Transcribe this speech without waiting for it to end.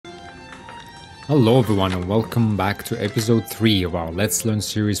Hello everyone and welcome back to episode 3 of our Let's Learn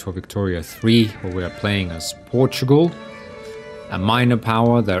series for Victoria 3, where we are playing as Portugal, a minor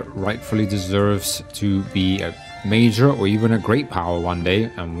power that rightfully deserves to be a major or even a great power one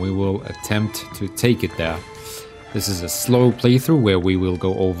day, and we will attempt to take it there. This is a slow playthrough where we will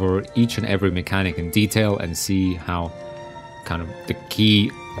go over each and every mechanic in detail and see how kind of the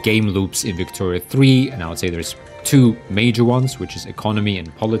key game loops in Victoria 3, and I would say there's two major ones, which is economy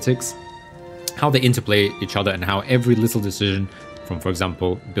and politics, how they interplay each other and how every little decision from, for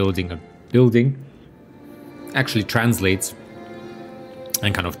example, building a building actually translates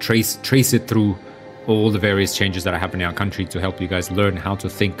and kind of trace it through all the various changes that are happening in our country to help you guys learn how to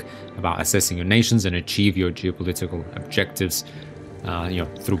think about assessing your nations and achieve your geopolitical objectives,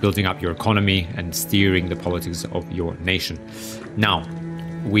 through building up your economy and steering the politics of your nation. Now,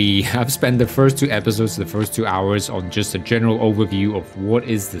 we have spent the first two episodes, the first 2 hours, on just a general overview of what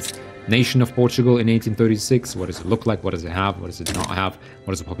is this nation of Portugal in 1836, what does it look like, what does it have, what does it not have,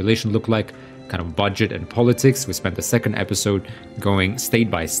 what does the population look like, kind of budget and politics. We spent the second episode going state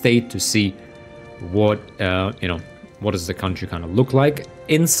by state to see what does the country kind of look like.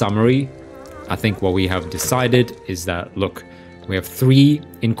 In summary, I think what we have decided is that, look, we have 3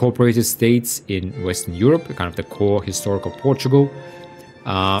 incorporated states in Western Europe, kind of the core historical Portugal,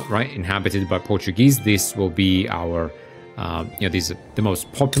 inhabited by Portuguese. This will be our these are the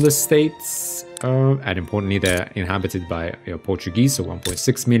most populous states, and importantly, they're inhabited by Portuguese, so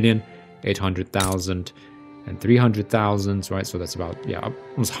 1.6 million, 800,000, and 300,000, right? So that's about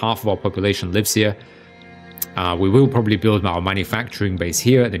almost half of our population lives here. We will probably build our manufacturing base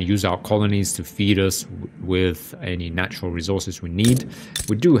here and then use our colonies to feed us with any natural resources we need.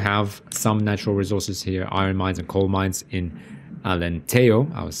 We do have some natural resources here, iron mines and coal mines in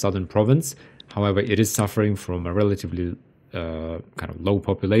Alentejo, our southern province. However, it is suffering from a relatively kind of low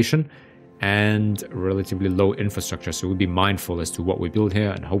population and relatively low infrastructure. So we'll be mindful as to what we build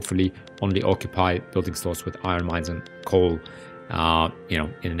here and hopefully only occupy building slots with iron mines and coal,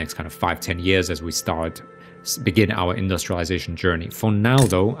 in the next kind of 5-10 years as we begin our industrialization journey. For now,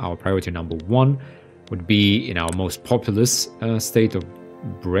 though, our priority number 1 would be in our most populous state of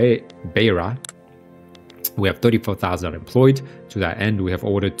Beira. We have 34,000 employed. To that end, we have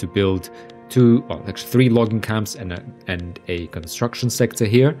ordered to build 3 logging camps and a construction sector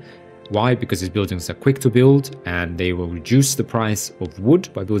here. Why? Because these buildings are quick to build and they will reduce the price of wood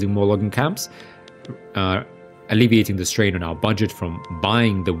by building more logging camps, alleviating the strain on our budget from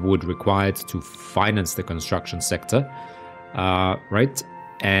buying the wood required to finance the construction sector, right?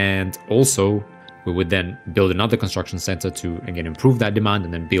 And also, we would then build another construction center to, again, improve that demand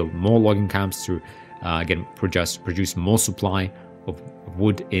and then build more logging camps to, again, produce more supply of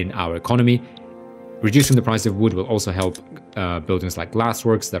wood in our economy. Reducing the price of wood will also help buildings like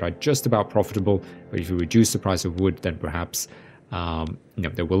glassworks that are just about profitable, but if you reduce the price of wood, then perhaps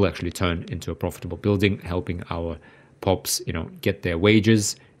they will actually turn into a profitable building, helping our pops get their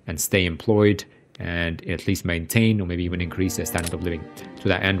wages and stay employed and at least maintain or maybe even increase their standard of living. To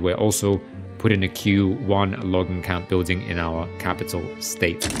that end, we're also putting a Q1 logging camp building in our capital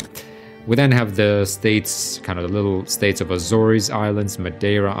state. We then have the states, kind of the little states of Azores Islands,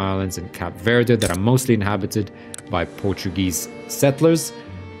 Madeira Islands, and Cape Verde that are mostly inhabited by Portuguese settlers.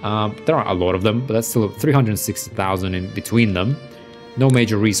 There are a lot of them, but that's still 360,000 in between them. No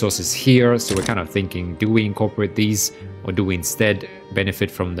major resources here, so we're kind of thinking, do we incorporate these or do we instead benefit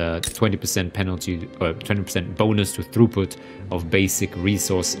from the 20% penalty or 20% bonus to throughput of basic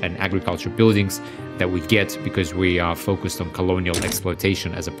resource and agriculture buildings that we get because we are focused on colonial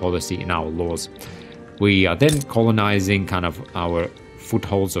exploitation as a policy in our laws. We are then colonizing kind of our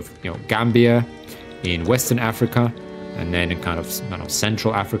footholds of Gambia in Western Africa, and then in kind of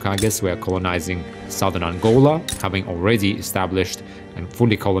Central Africa, I guess, we are colonizing southern Angola, having already established and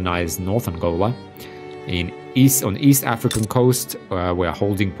fully colonized North Angola. On the East African coast, we are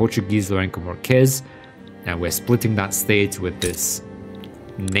holding Portuguese Lourenço Marques, and we're splitting that state with this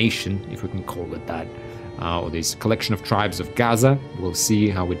nation, if we can call it that, or this collection of tribes of Gaza. We'll see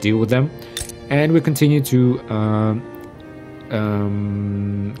how we deal with them. And we continue to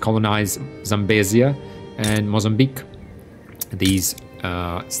colonize Zambezia and Mozambique. These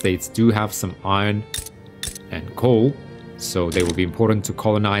states do have some iron and coal, so they will be important to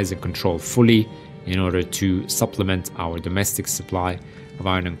colonize and control fully in order to supplement our domestic supply of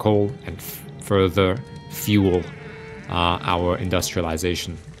iron and coal and further fuel our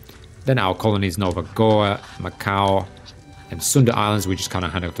industrialization. Then our colonies Nova Goa, Macau, and Sunda Islands, we just kind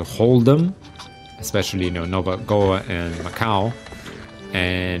of had to hold them, especially Nova Goa and Macau.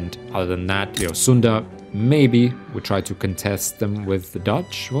 And other than that, Sunda maybe we try to contest them with the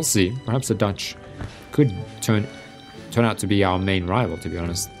Dutch. We'll see. Perhaps the Dutch could turn out to be our main rival, to be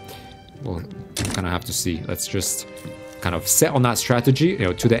honest. We'll kind of have to see. Let's just kind of set on that strategy, you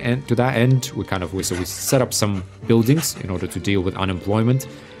know, to that end. We set up some buildings in order to deal with unemployment,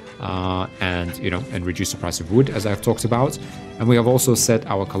 and reduce the price of wood, as I've talked about. And we have also set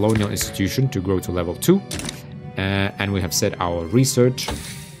our colonial institution to grow to level 2, and we have set our research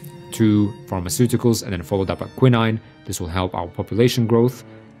to pharmaceuticals, and then followed up by quinine. This will help our population growth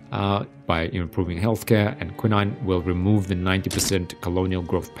by improving healthcare, and quinine will remove the 90% colonial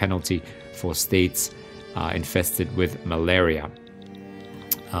growth penalty for states infested with malaria.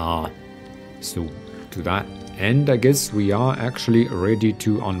 So to that end, I guess we are actually ready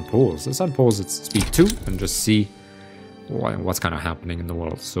to unpause. Let's unpause at speed 2 and just see what's kind of happening in the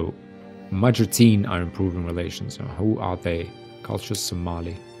world. So Majertine are improving relations. Who are they? Culture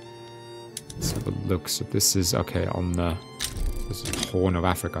Somali. Let's have a look. So this is, okay, on the Horn of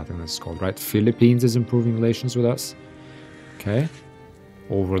Africa, I think that's called, right? Philippines is improving relations with us. Okay.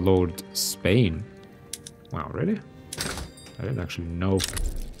 Overlord Spain. Wow, really? I didn't actually know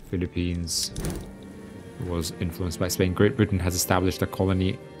Philippines was influenced by Spain. Great Britain has established a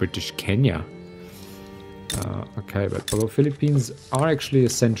colony, British Kenya. Okay, but although Philippines are actually a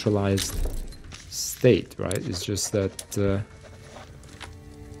centralized state, right? It's just that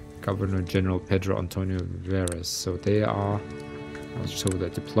Governor General Pedro Antonio Veras. So they are, I'll show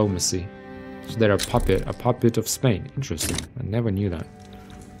that diplomacy. So they're a puppet of Spain. Interesting. I never knew that.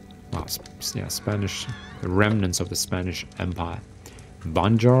 Wow, yeah, Spanish, the remnants of the Spanish Empire.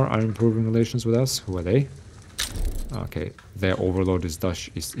 Banjar are improving relations with us. Who are they? Okay, their overlord is Dutch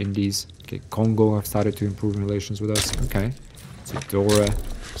East Indies. Okay, Congo have started to improve relations with us. Okay, Tidore,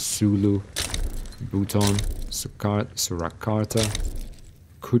 Sulu, Bhutan, Surakarta,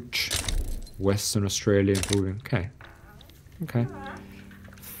 Kutch, Western Australia improving. Okay, okay,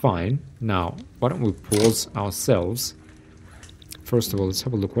 fine. Now, why don't we pause ourselves? First of all, let's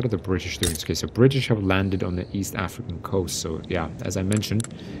have a look. What are the British doing? Okay, so British have landed on the East African coast. So yeah, as I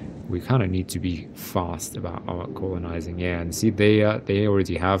mentioned, we kind of need to be fast about our colonizing. Yeah, and see, they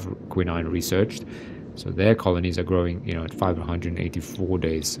already have quinine researched, so their colonies are growing, you know, at 584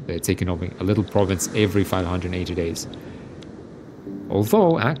 days. They're taking over a little province every 580 days.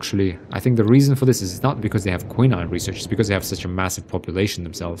 Although, actually, I think the reason for this is not because they have quinine research, it's because they have such a massive population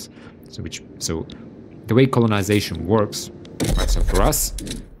themselves. So the way colonization works, right, so for us,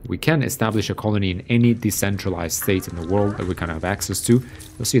 we can establish a colony in any decentralized state in the world that we kind of have access to.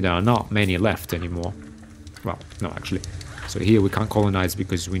 You'll see there are not many left anymore. Well, no, actually. So here we can't colonize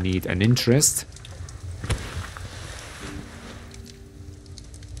because we need an interest.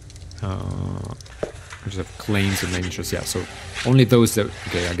 We just have claims and interests. Yeah, so only those that,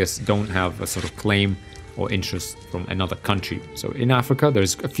 okay, I guess don't have a sort of claim or interest from another country. So in Africa,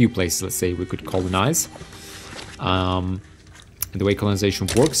 there's a few places, let's say, we could colonize. And the way colonization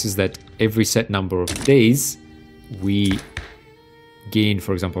works is that every set number of days, we gain,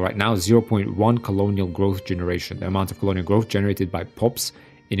 for example, right now, 0.1 colonial growth generation, the amount of colonial growth generated by POPs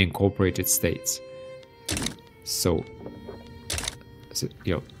in incorporated states. So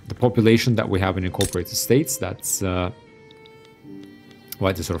you know, the population that we have in incorporated states, that's what,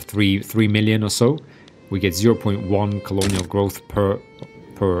 the sort of 3 million or so. We get 0.1 colonial growth per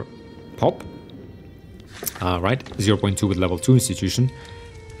POP. Right, 0.2 with level 2 institution,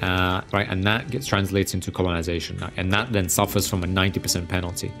 right, and that translates into colonization, and that then suffers from a 90%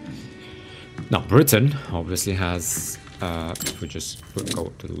 penalty. Now, Britain obviously has, if we just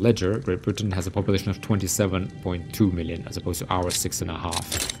go to the ledger, Great Britain has a population of 27.2 million as opposed to our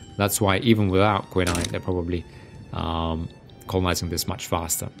 6.5. That's why even without quinine, they're probably colonizing this much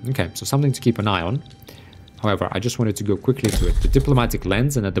faster. Okay, so something to keep an eye on. However, I just wanted to go quickly to it. The diplomatic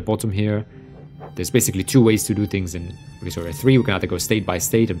lens, and at the bottom here, there's basically 2 ways to do things in Victoria 3. We can either go state by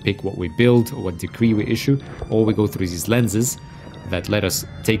state and pick what we build or what decree we issue, or we go through these lenses that let us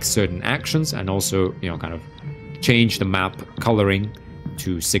take certain actions and also, you know, kind of change the map coloring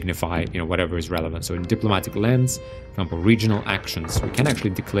to signify, you know, whatever is relevant. So in diplomatic lens, for example, regional actions, we can actually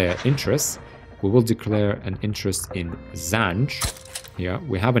declare interests. We will declare an interest in Zanj. Here,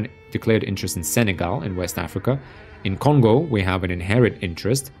 we have a declared interest in Senegal in West Africa. In Congo, we have an inherent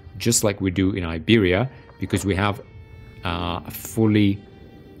interest, just like we do in Iberia, because we have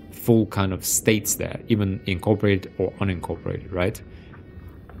full kind of states there, even incorporated or unincorporated, right?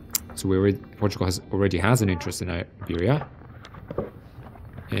 So Portugal already has an interest in Iberia,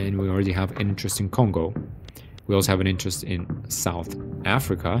 and we already have an interest in Congo. We also have an interest in South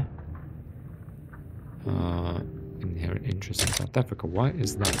Africa. Inherent interest in South Africa. Why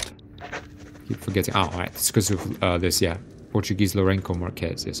is that? Keep forgetting. Oh, right. It's because of this, yeah. Portuguese Lourenço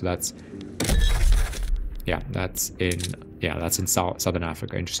Marques. Yeah, so that's... Yeah, that's in Southern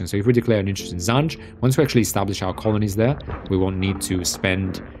Africa. Interesting. So if we declare an interest in Zanj, once we actually establish our colonies there, we won't need to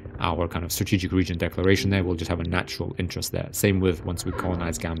spend our kind of strategic region declaration there. We'll just have a natural interest there. Same with once we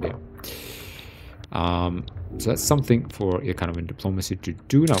colonize Gambia. So that's something for your kind of in diplomacy to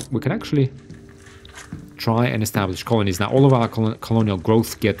do. Now, we can actually try and establish colonies. Now, all of our colonial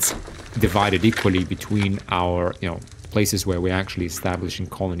growth gets divided equally between our, places where we're actually establishing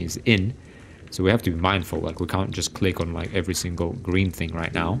colonies in. So we have to be mindful, like we can't just click on like every single green thing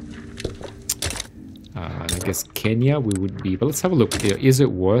right now. And I guess Kenya we would be, but let's have a look. Is it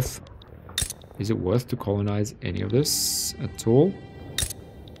worth to colonize any of this at all?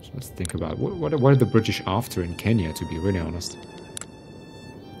 So let's think about what are the British after in Kenya, to be really honest.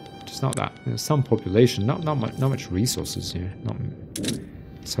 Just not that. There's some population, not much resources here.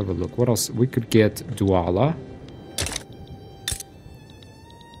 Let's have a look. What else? We could get Douala.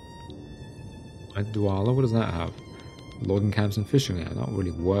 Douala, what does that have? Logging camps and fishing. Yeah, not really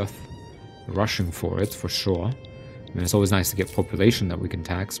worth rushing for it, for sure. I mean, it's always nice to get population that we can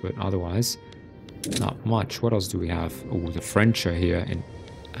tax, but otherwise, not much. What else do we have? Oh, the French are here in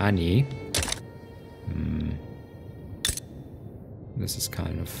Ani. This is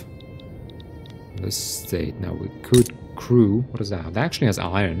kind of this state. Now we could Crew. What does that have? That actually has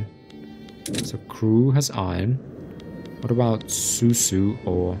iron. So Crew has iron. What about Susu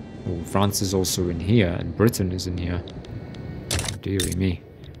or... Oh, France is also in here, and Britain is in here. Oh, dearie me.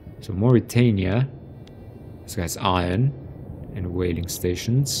 So Mauritania, this guy's iron and whaling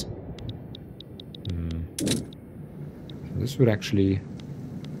stations. So this would actually...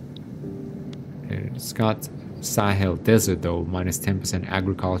 It's got Sahel Desert though, minus 10%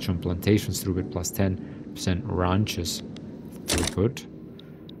 agriculture and plantations throughput, plus 10% ranches throughput.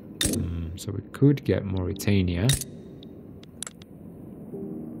 So we could get Mauritania.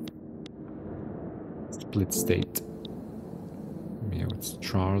 Split state. Yeah, it's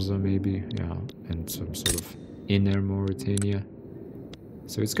Charza maybe, yeah, and some sort of inner Mauritania.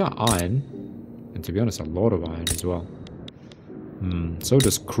 So it's got iron, and to be honest, a lot of iron as well. So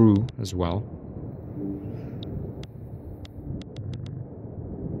does Crew as well.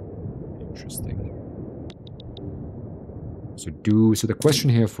 Interesting. So the question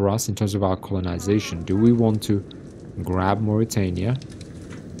here for us in terms of our colonization, do we want to grab Mauritania?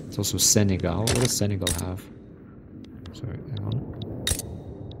 It's also Senegal. What does Senegal have? Sorry, hang on.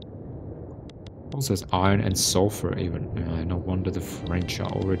 Also has iron and sulfur even. No wonder the French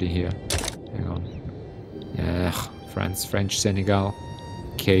are already here. Hang on. Yeah, France, French, Senegal,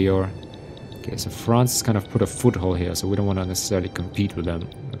 Cayor. Okay, so France has kind of put a foothold here, so we don't want to necessarily compete with them.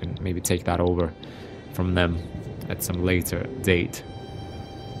 We can maybe take that over from them at some later date.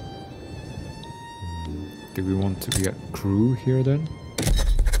 Do we want to get Crew here then?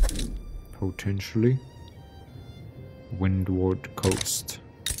 Potentially. Windward Coast.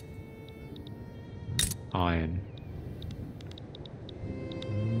 Iron.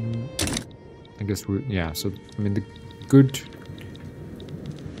 I guess we... Yeah, so, I mean, the good...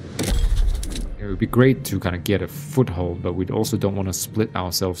 It would be great to kind of get a foothold, but we also don't want to split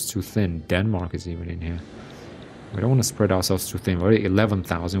ourselves too thin. Denmark is even in here. We don't want to spread ourselves too thin. We're already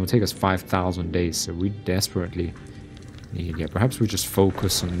 11,000. It will take us 5,000 days, so we desperately... Yeah, perhaps we just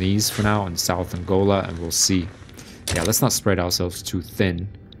focus on these for now, on South Angola, and we'll see. Yeah, let's not spread ourselves too thin.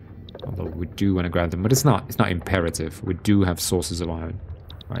 Although we do want to grab them, but it's not imperative. We do have sources of iron,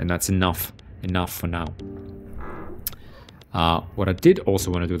 right? And that's enough for now. What I did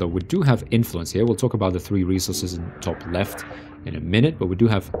also want to do, though, we do have influence here. We'll talk about the 3 resources in top left in a minute, but we do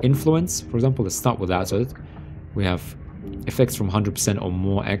have influence. For example, let's start with that. So we have effects from 100% or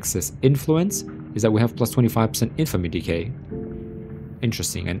more excess influence. Is that we have plus 25% infamy decay.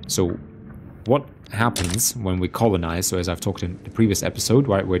 Interesting. And so what happens when we colonize? So as I've talked in the previous episode,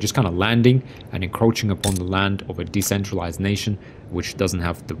 right, we're just kind of landing and encroaching upon the land of a decentralized nation which doesn't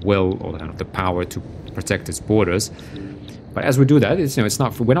have the will or kind of the power to protect its borders. But as we do that,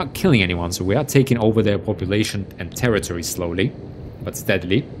 we're not killing anyone, so we are taking over their population and territory slowly but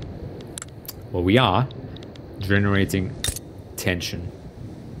steadily. Well, we are generating tension.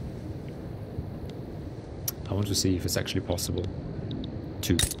 I want to see if it's actually possible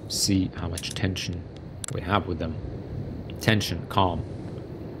to see how much tension we have with them. Tension, calm.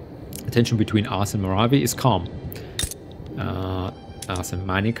 The tension between us and Moravi is calm. Us and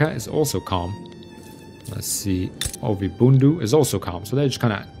Manica is also calm. Let's see, Ovi-Bundu is also calm. So they're just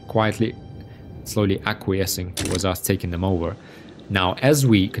kind of quietly, slowly acquiescing towards us taking them over. Now, as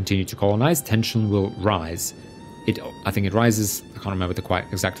we continue to colonize, tension will rise. I think it rises, I can't remember the quite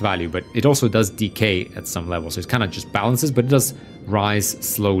exact value, but it also does decay at some level. So it kind of just balances, but it does rise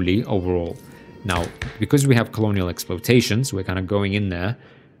slowly overall. Now, because we have colonial exploitations, we're kind of going in there,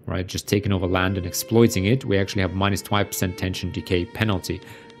 right, just taking over land and exploiting it. We actually have minus 5% tension decay penalty.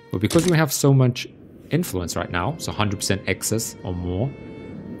 But because we have so much influence right now, so 100% excess or more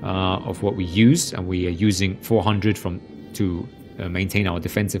of what we use, and we are using 400 to maintain our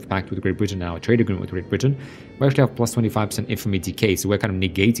defensive pact with Great Britain and our trade agreement with Great Britain, we actually have plus 25% infamy decay. So we're kind of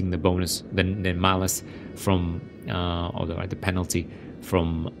negating the bonus, the malus from, or the penalty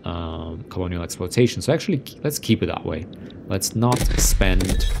from colonial exploitation. So actually, let's keep it that way. Let's not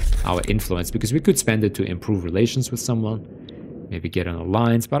spend our influence, because we could spend it to improve relations with someone, maybe get an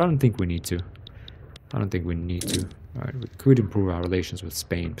alliance, but I don't think we need to. I don't think we need to. All right, we could improve our relations with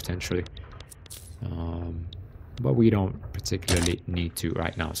Spain, potentially. But we don't particularly need to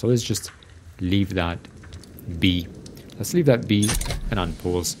right now. So let's just leave that be. Let's leave that be and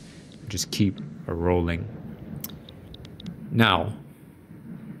unpause. Just keep rolling. Now,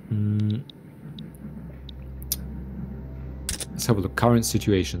 let's have a look. Current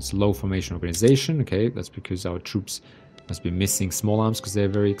situations. Low formation organization. Okay, that's because our troops must be missing small arms because they're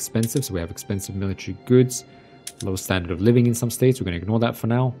very expensive. So we have expensive military goods. Low standard of living in some states. We're going to ignore that for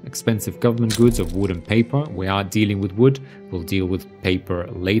now. Expensive government goods of wood and paper. We are dealing with wood. We'll deal with paper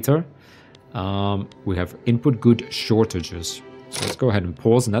later. We have input good shortages. So let's go ahead and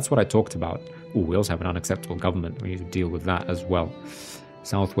pause. And that's what I talked about. Oh, we also have an unacceptable government. We need to deal with that as well.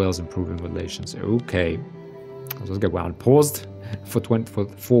 South Wales improving relations. Okay. Let's get well paused for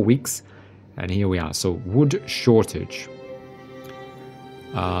 4 weeks. And here we are. So wood shortage.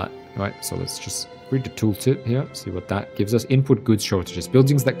 Right. So let's just read the tooltip here, see what that gives us. Input goods shortages.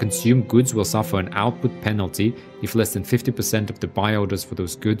 Buildings that consume goods will suffer an output penalty if less than 50% of the buy orders for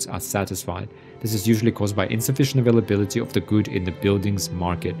those goods are satisfied. This is usually caused by insufficient availability of the good in the building's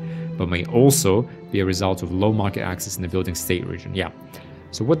market, but may also be a result of low market access in the building state region. Yeah.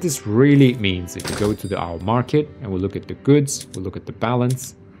 So what this really means, if we go to our market and we look at the goods, we look at the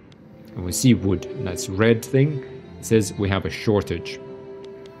balance, and we see wood, and that's red thing, it says we have a shortage.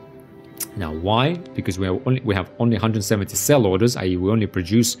 Now, why? Because we have only 170 sell orders, i.e. we only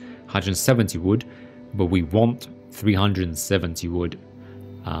produce 170 wood, but we want 370 wood.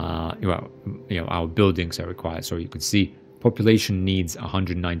 Our buildings are required. So you can see population needs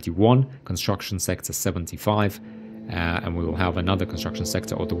 191, construction sector 75, and we will have another construction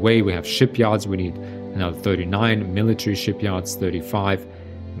sector all the way. We have shipyards, we need another 39, military shipyards 35,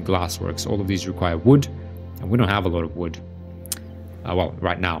 glassworks. All of these require wood, and we don't have a lot of wood. Well,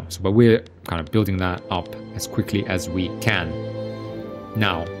 right now. So, but we're kind of building that up as quickly as we can.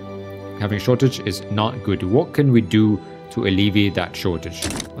 Now, having a shortage is not good. What can we do to alleviate that shortage?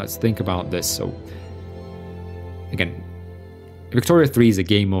 Let's think about this. So, again, Victoria 3 is a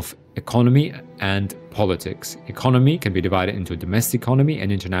game of economy and politics. Economy can be divided into a domestic economy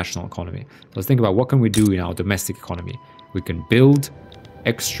and international economy. Let's think about what can we do in our domestic economy. We can build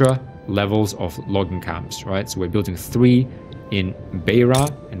extra levels of logging camps, right? So we're building 3 in Beira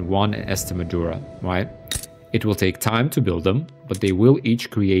and 1 in Estremadura, right? It will take time to build them, but they will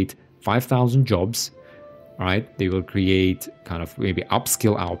each create 5,000 jobs, right? They will create kind of maybe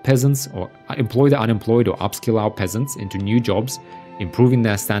upskill our peasants, or employ the unemployed, or upskill our peasants into new jobs, improving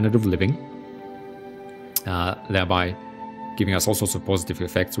their standard of living, thereby giving us all sorts of positive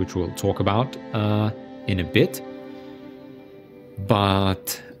effects, which we'll talk about in a bit.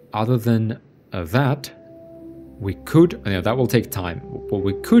 But other than that, we could, that will take time. What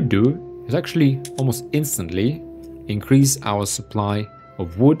we could do is actually almost instantly increase our supply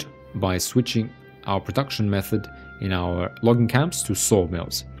of wood by switching our production method in our logging camps to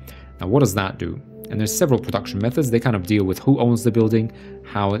sawmills. Now, what does that do? And there's several production methods. They kind of deal with who owns the building,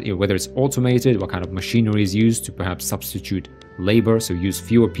 how, whether it's automated, what kind of machinery is used to perhaps substitute labor, so use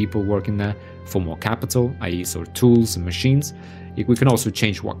fewer people working there for more capital, i.e. sort of tools and machines. We can also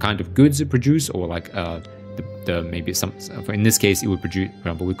change what kind of goods it produce, or like maybe some, in this case it would produce, for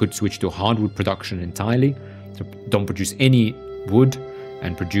example, we could switch to hardwood production entirely, so don't produce any wood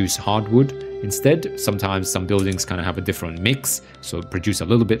and produce hardwood instead. Sometimes some buildings kind of have a different mix, so produce a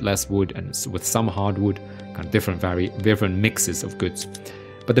little bit less wood and with some hardwood, kind of different mixes of goods.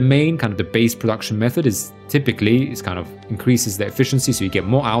 But the main kind of the base production method is typically kind of increases the efficiency, so you get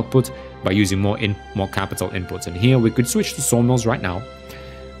more output by using more capital inputs. And here we could switch to sawmills right now.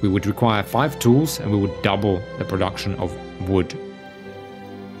 We would require 5 tools and we would double the production of wood,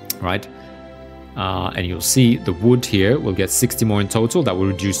 right? And you'll see the wood here will get 60 more in total. That will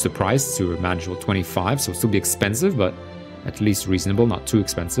reduce the price to a manageable 25, so it'll still be expensive, but at least reasonable, not too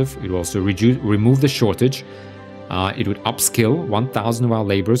expensive. It will also remove the shortage. It would upskill 1,000 of our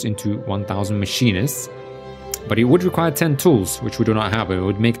laborers into 1,000 machinists, but it would require 10 tools, which we do not have. It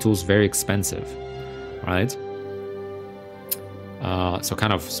would make tools very expensive, right? So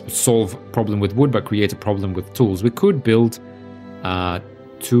kind of solve problem with wood, but create a problem with tools. We could build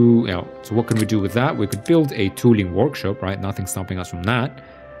so what can we do with that? We could build a tooling workshop, right? Nothing stopping us from that.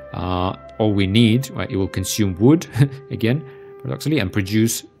 All we need, right? It will consume wood, again, paradoxically, and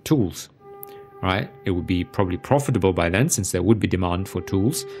produce tools, right? It would be probably profitable by then, since there would be demand for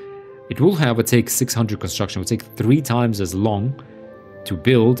tools. It will, however, take 600 construction. It will take 3 times as long to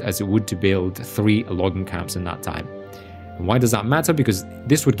build as it would to build 3 logging camps in that time. And why does that matter? Because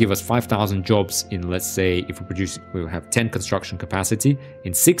this would give us 5,000 jobs in, let's say, if we have 10 construction capacity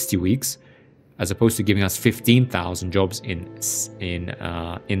in 60 weeks, as opposed to giving us 15,000 jobs in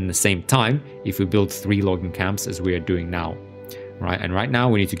the same time if we build 3 logging camps as we are doing now, right? And right now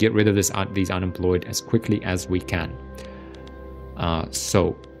we need to get rid of these unemployed as quickly as we can.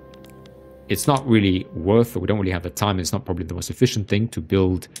 So it's not really worth, or we don't really have the time. It's not probably the most efficient thing to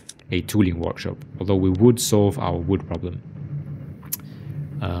build a tooling workshop, although we would solve our wood problem.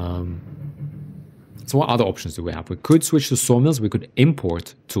 So what other options do we have? We could switch to sawmills. We could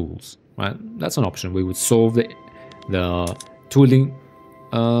import tools, right? That's an option. We would solve the tooling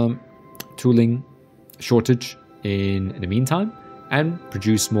shortage in the meantime and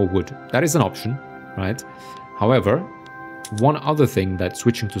produce more wood. That is an option, right? However, one other thing that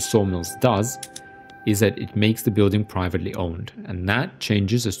switching to sawmills does is that it makes the building privately owned, and that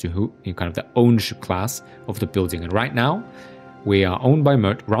changes as to who, kind of the ownership class of the building. And right now, we are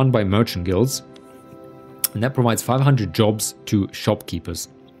run by merchant guilds, and that provides 500 jobs to shopkeepers.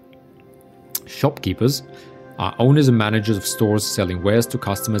 Shopkeepers are owners and managers of stores selling wares to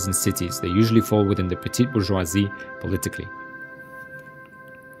customers in cities. They usually fall within the petite bourgeoisie politically.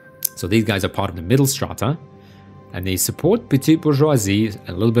 So these guys are part of the middle strata, and they support petite bourgeoisie,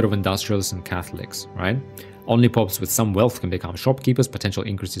 a little bit of industrialists and Catholics, right? Only pops with some wealth can become shopkeepers, potential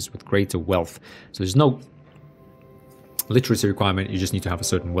increases with greater wealth. So there's no literacy requirement. You just need to have a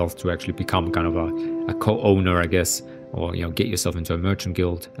certain wealth to actually become kind of a co-owner, I guess, or, get yourself into a merchant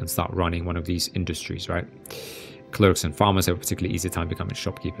guild and start running one of these industries, right? Clerks and farmers have a particularly easy time becoming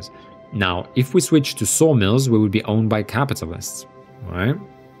shopkeepers. Now, if we switch to sawmills, we would be owned by capitalists, right?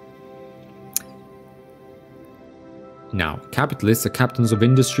 Now, capitalists are captains of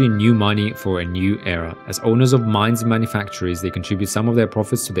industry and new money for a new era. As owners of mines and manufactories, they contribute some of their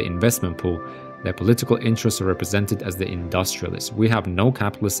profits to the investment pool. Their political interests are represented as the industrialists. We have no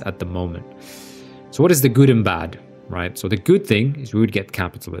capitalists at the moment. So what is the good and bad, right? So the good thing is we would get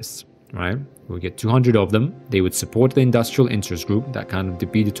capitalists, right? We would get 200 of them. They would support the industrial interest group. That kind of to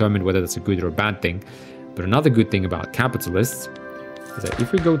be determined whether that's a good or a bad thing. But another good thing about capitalists is that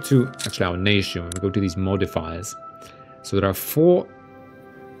if we go to actually our nation, we go to these modifiers. So there are 4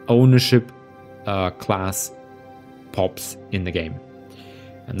 ownership class pops in the game.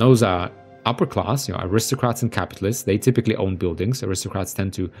 And those are upper class, aristocrats and capitalists. They typically own buildings. Aristocrats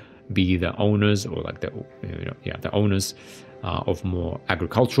tend to be the owners, or like the owners of more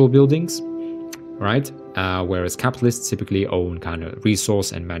agricultural buildings, right? Whereas capitalists typically own kind of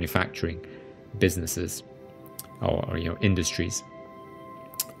resource and manufacturing businesses or industries.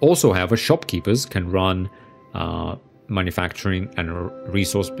 Also, however, shopkeepers can run manufacturing and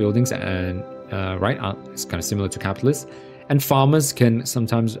resource buildings, and it's kind of similar to capitalists. And farmers can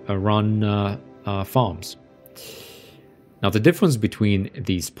sometimes run farms. Now, the difference between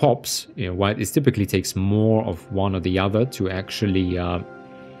these pops, why it typically takes more of one or the other to actually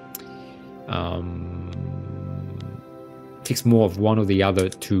takes more of one or the other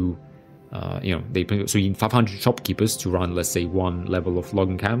to so you need 500 shopkeepers to run, let's say, 1 level of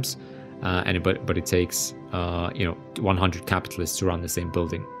logging camps, but it takes 100 capitalists to run the same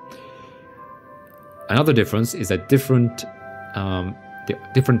building. Another difference is that different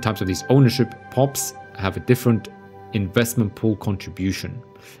types of these ownership pops have a different investment pool contribution,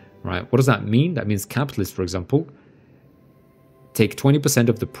 right? What does that mean? That means capitalists, for example, take 20%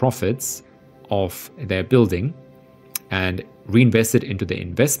 of the profits of their building and reinvest it into the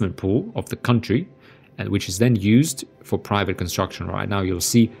investment pool of the country, and which is then used for private construction. Right now, you'll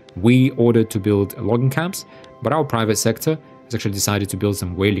see we ordered to build logging camps, but our private sector has actually decided to build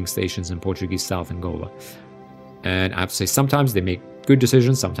some whaling stations in Portuguese South Angola. And I have to say, sometimes they make good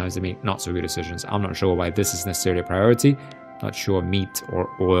decisions, sometimes they make not so good decisions. I'm not sure why this is necessarily a priority. Not sure meat or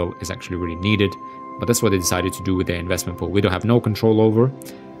oil is actually really needed, but that's what they decided to do with their investment pool. We don't have no control over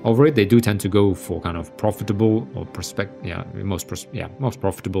it. They do tend to go for kind of profitable or most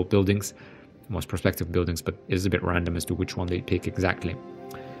profitable buildings, most prospective buildings, but it's a bit random as to which one they pick exactly.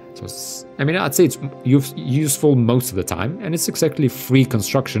 So I mean, I'd say it's useful most of the time, and it's exactly free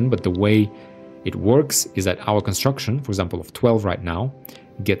construction, but the way it works is that our construction, for example, of 12 right now,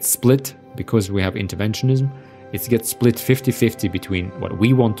 gets split because we have interventionism. It gets split 50-50 between what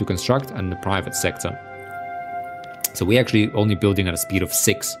we want to construct and the private sector. So we're actually only building at a speed of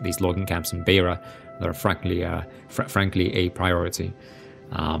 6, these logging camps in Beira that are frankly a priority.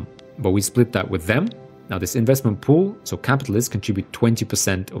 But we split that with them. Now this investment pool, so capitalists contribute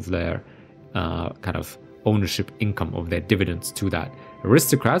 20% of their kind of ownership income, of their dividends to that.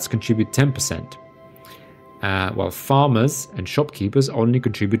 Aristocrats contribute 10%, while farmers and shopkeepers only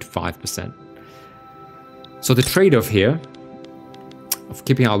contribute 5%. So the trade-off here of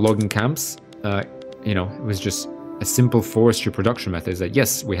keeping our logging camps, it was just a simple forestry production method. Is that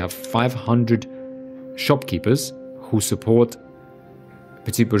yes, we have 500 shopkeepers who support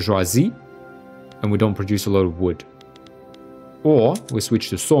petite bourgeoisie, and we don't produce a lot of wood. Or we switch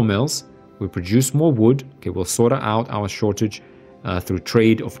to sawmills, we produce more wood, okay, we'll sort out our shortage through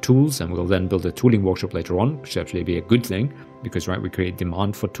trade of tools, and we'll then build a tooling workshop later on, which should actually be a good thing, because we create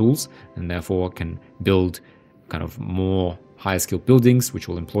demand for tools, and therefore can build kind of more higher skilled buildings, which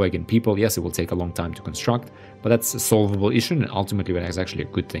will employ again people. Yes, it will take a long time to construct, but that's a solvable issue, and ultimately that's actually a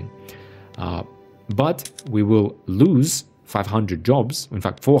good thing. But we will lose 500 jobs, in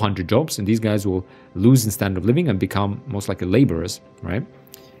fact 400 jobs, and these guys will lose in standard of living and become most likely laborers, right?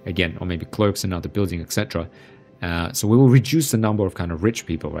 Again, or maybe clerks in other buildings, etc. So we will reduce the number of kind of rich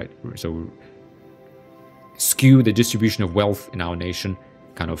people, right? So skew the distribution of wealth in our nation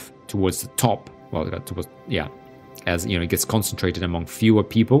kind of towards the top. Well, towards, yeah, as it gets concentrated among fewer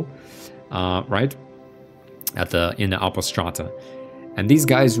people, right? In the upper strata. And these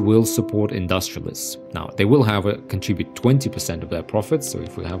guys will support industrialists. Now, they will contribute 20% of their profits. So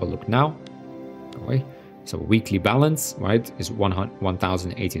if we have a look now, okay, so weekly balance, right, is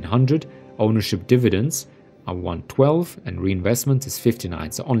 1,1800. Ownership dividends are 112, and reinvestment is 59,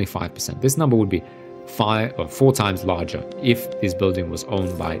 so only 5%. This number would be 4 times larger if this building was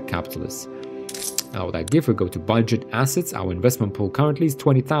owned by capitalists. Now, what I give, we go to budget assets. Our investment pool currently is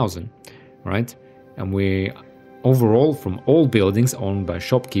 20,000, right? And we overall, from all buildings owned by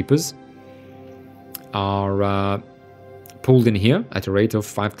shopkeepers, are pulled in here at a rate of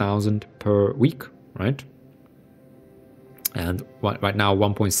 5,000 per week, right? And right now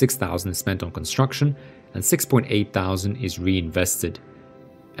 1.6 thousand is spent on construction, and 6.8 thousand is reinvested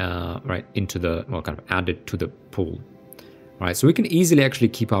right into the, well, kind of added to the pool. Right, so we can easily actually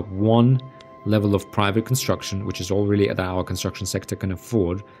keep up one level of private construction, which is all really that our construction sector can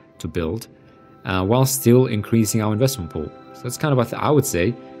afford to build, while still increasing our investment pool. So that's kind of, I would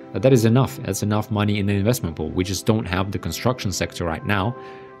say that is enough. That's enough money in the investment pool. We just don't have the construction sector right now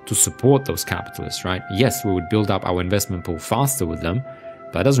to support those capitalists, right? Yes, we would build up our investment pool faster with them,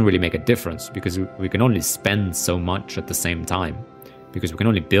 but it doesn't really make a difference because we can only spend so much at the same time, because we can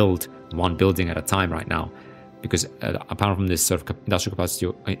only build one building at a time right now. Because apart from this sort of industrial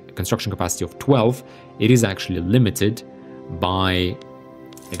capacity, construction capacity of 12, it is actually limited by,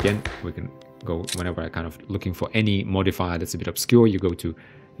 again, we can go whenever I kind of looking for any modifier that's a bit obscure, you can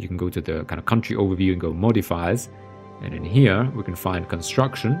go to the kind of country overview and go modifiers, and in here we can find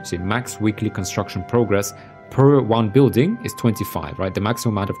construction. See, max weekly construction progress per one building is 25, right? The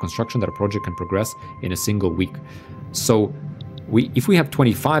maximum amount of construction that a project can progress in a single week. So if we have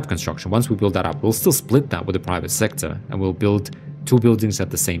 25 construction, once we build that up, we'll still split that with the private sector, and we'll build 2 buildings at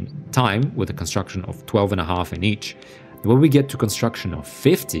the same time with a construction of 12.5 in each. When we get to construction of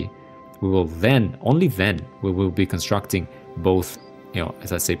 50, we will then, only then, we will be constructing both,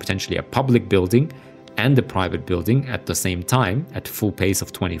 as I say, potentially a public building and a private building at the same time at full pace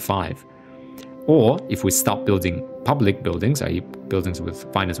of 25. Or if we stop building public buildings, i.e. buildings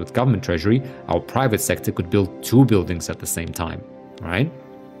financed with government treasury, our private sector could build 2 buildings at the same time, right?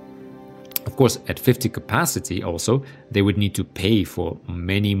 Of course, at 50 capacity also, they would need to pay for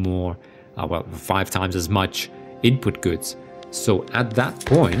many more, 5 times as much input goods. So at that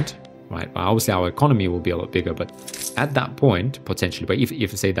point, right, obviously our economy will be a lot bigger, but at that point, potentially, but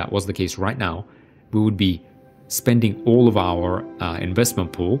if say that was the case right now, we would be spending all of our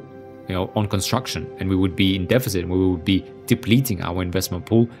investment pool on construction, and we would be in deficit, and we would be depleting our investment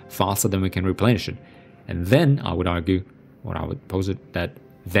pool faster than we can replenish it. And then I would argue, or I would posit that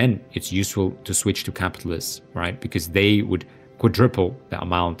then it's useful to switch to capitalists, right? Because they would quadruple the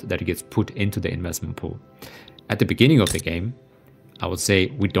amount that gets put into the investment pool. At the beginning of the game, I would say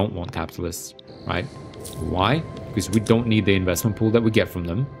we don't want capitalists, right? Why? Because we don't need the investment pool that we get from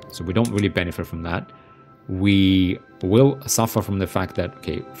them, so we don't really benefit from that. We will suffer from the fact that,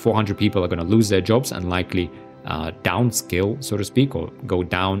 okay, 400 people are going to lose their jobs, and likely downscale, so to speak, or go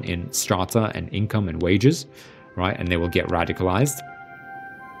down in strata and income and wages, right? And they will get radicalized.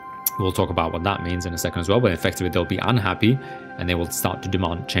 We'll talk about what that means in a second as well, but effectively they'll be unhappy and they will start to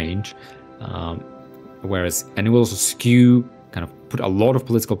demand change. And it will also skew, kind of put a lot of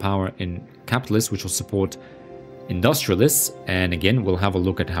political power in capitalists, which will support industrialists. And again, we'll have a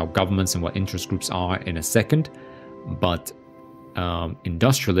look at how governments and what interest groups are in a second. But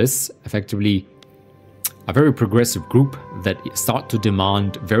industrialists, effectively a very progressive group that start to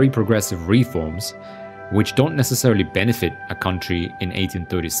demand very progressive reforms, which don't necessarily benefit a country in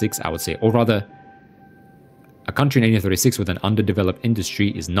 1836, I would say. Or rather, a country in 1836 with an underdeveloped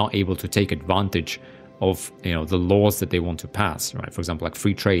industry is not able to take advantage of, you know, the laws that they want to pass, right? For example, like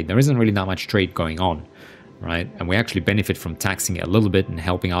free trade. There isn't really that much trade going on, right? And we actually benefit from taxing it a little bit and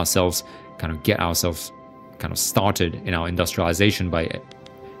helping ourselves kind of get ourselves kind of started in our industrialization by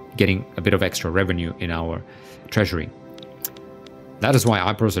getting a bit of extra revenue in our treasury. That is why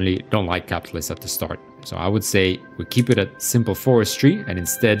I personally don't like capitalists at the start. So I would say we keep it at simple forestry and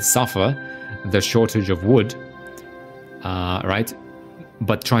instead suffer the shortage of wood, right?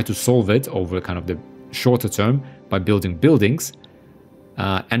 But try to solve it over kind of the shorter term by building buildings.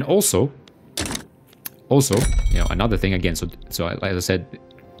 And also, you know, another thing again, so like I said,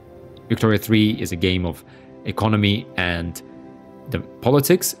 Victoria 3 is a game of economy and the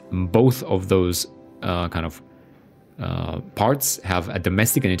politics. Both of those parts have a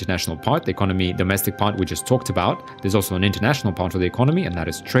domestic and international part. The economy, domestic part we just talked about. There's also an international part of the economy, and that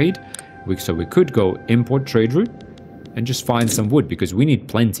is trade. So we could go import trade route and just find some wood, because we need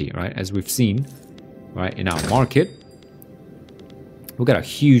plenty, right? As we've seen, right, in our market, we've got a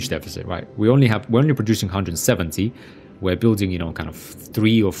huge deficit, right? We're only producing 170. We're building, you know, kind of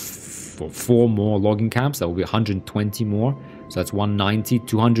 3 or 4 more logging camps. That will be 120 more. So that's 190,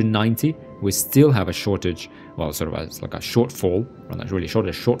 290. We still have a shortage, well, sort of it's like a shortfall, or not really short,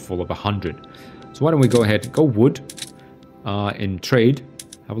 a shortfall of 100. So why don't we go ahead, go wood in trade,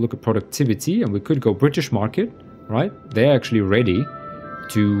 have a look at productivity, and we could go British market, right? They're actually ready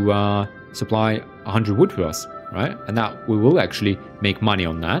to supply 100 wood to us, right? And that we will actually make money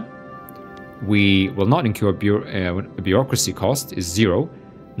on that. We will not incur bureaucracy cost is 0.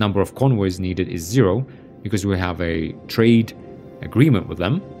 Number of convoys needed is 0, because we have a trade agreement with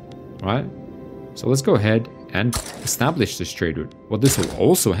them, right? So let's go ahead and establish this trade route. What this will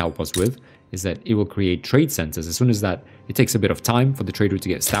also help us with is that it will create trade centers. As soon as that, it takes a bit of time for the trade route to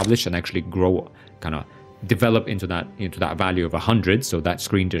get established and actually grow, kind of develop into that value of 100. So that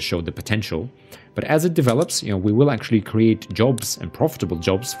screen just showed the potential. But as it develops, you know, we will actually create jobs and profitable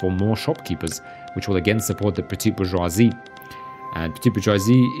jobs for more shopkeepers, which will again support the petite bourgeoisie. And petite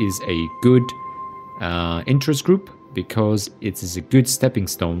bourgeoisie is a good interest group, because it is a good stepping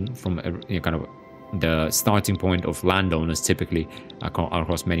stone from kind of the starting point of landowners typically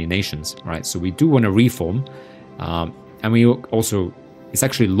across many nations, right? So we do want to reform, and we also, it's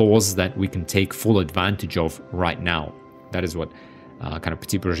actually laws that we can take full advantage of right now. That is what kind of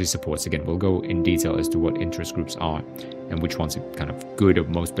petite bourgeoisie supports. Again, we'll go in detail as to what interest groups are and which ones are kind of good or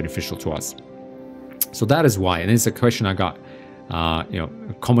most beneficial to us. So that is why, and it's a question I got, you know,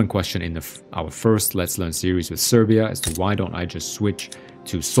 a common question in our first Let's Learn series with Serbia as to why don't I just switch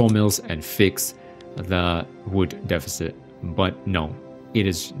to sawmills and fix the wood deficit. But no, it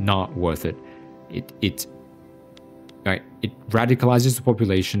is not worth it. It radicalizes the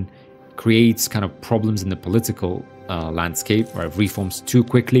population, creates kind of problems in the political landscape, right? Reforms too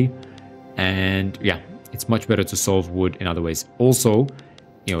quickly, and yeah, it's much better to solve wood in other ways. Also,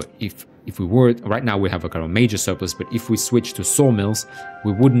 you know, if we were, right now we have a kind of major surplus, but if we switch to sawmills,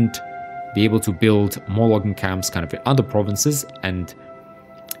 we wouldn't be able to build more logging camps kind of in other provinces, and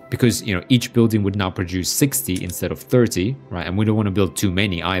because, you know, each building would now produce 60 instead of 30, right? And we don't want to build too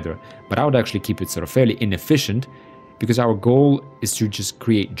many either, but I would actually keep it sort of fairly inefficient, because our goal is to just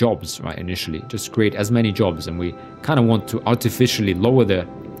create jobs, right? Initially, just create as many jobs, and we kind of want to artificially lower the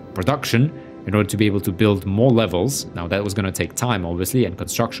production in order to be able to build more levels. Now that was going to take time, obviously, and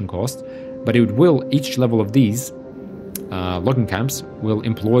construction cost, but it will, each level of these logging camps will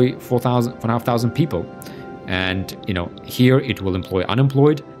employ 4,500 people. And, you know, here it will employ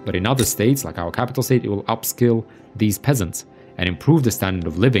unemployed, but in other states, like our capital state, it will upskill these peasants and improve the standard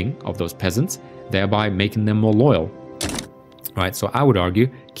of living of those peasants, thereby making them more loyal. Right, so I would argue,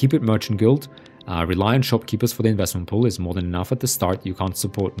 keep it merchant guild, rely on shopkeepers for the investment pool is more than enough at the start. You can't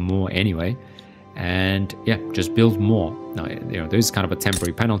support more anyway. And yeah, just build more. Now, you know, there's kind of a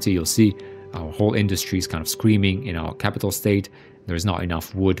temporary penalty. You'll see our whole industry is kind of screaming in our capital state. There is not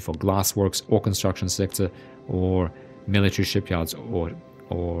enough wood for glassworks or construction sector or military shipyards or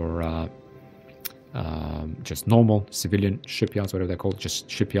just normal civilian shipyards, whatever they're called, just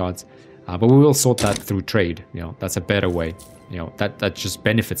shipyards. But we will sort that through trade. That's a better way. That just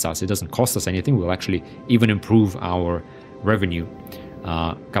benefits us. It doesn't cost us anything. We'll actually even improve our revenue,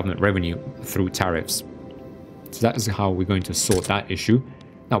 government revenue, through tariffs. So that is how we're going to sort that issue.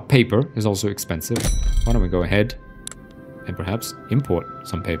 Now, paper is also expensive. Why don't we go ahead and perhaps import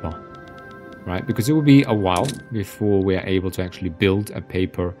some paper, right? Because it will be a while before we are able to actually build a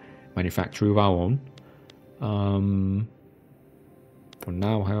paper manufacturer of our own. For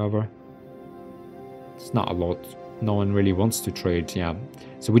now, however, it's not a lot. No one really wants to trade, yeah.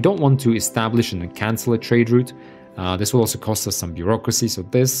 So we don't want to establish and then cancel a trade route. This will also cost us some bureaucracy. So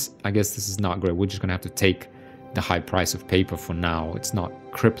this, I guess this is not great. We're just going to have to take the high price of paper for now. It's not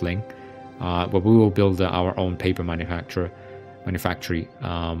crippling. But we will build our own paper manufacturing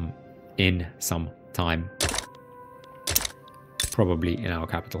in some time. Probably in our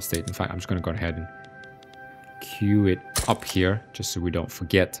capital state. In fact, I'm just going to go ahead and queue it up here just so we don't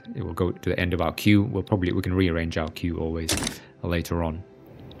forget. It will go to the end of our queue. We can rearrange our queue always later on.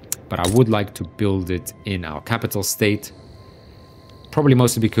 But I would like to build it in our capital state. Probably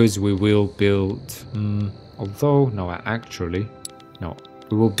mostly because we will build... although, no,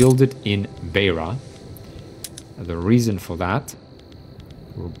 we will build it in Beira. The reason for that,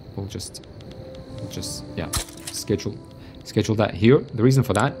 we'll just schedule that here. The reason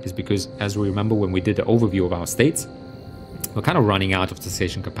for that is because, as we remember when we did the overview of our states, we're kind of running out of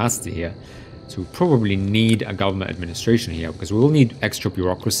taxation capacity here. So we probably need a government administration here, because we will need extra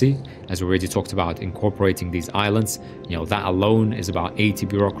bureaucracy, as we already talked about incorporating these islands. That alone is about 80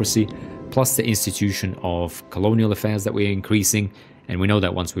 bureaucracy, plus the institution of colonial affairs that we're increasing. And we know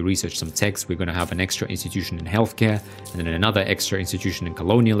that once we research some text, we're going to have an extra institution in healthcare, and then another extra institution in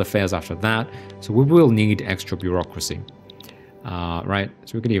colonial affairs after that. So we will need extra bureaucracy. Right,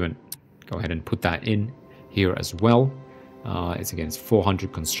 so we can even go ahead and put that in here as well. It's against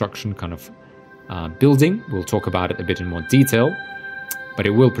 400 construction kind of building. We'll talk about it a bit in more detail, but it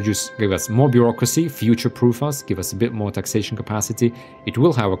will give us more bureaucracy, future-proof us, give us a bit more taxation capacity. It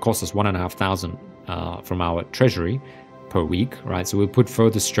will, however, cost us 1,500 from our treasury per week, right? So we'll put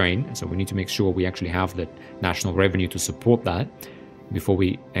further strain. So we need to make sure we actually have the national revenue to support that before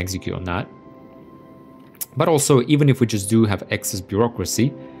we execute on that. But also, even if we just do have excess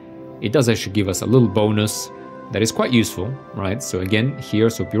bureaucracy, it does actually give us a little bonus that is quite useful, right? So again, here,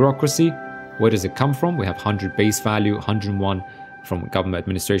 so bureaucracy, where does it come from? We have 100 base value, 101 from government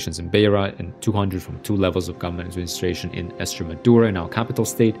administrations in Beira, and 200 from 2 levels of government administration in Extremadura, in our capital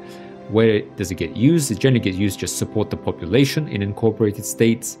state. Where does it get used? It generally gets used just to support the population in incorporated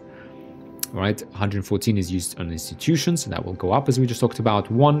states, right? 114 is used on institutions, so that will go up as we just talked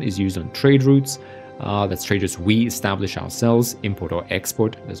about. 1 is used on trade routes. That's trade routes we establish ourselves, import or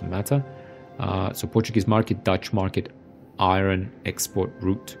export, doesn't matter. So Portuguese market, Dutch market, iron export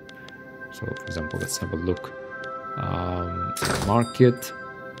route. So for example, let's have a look. Market,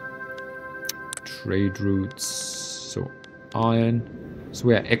 trade routes, so iron. So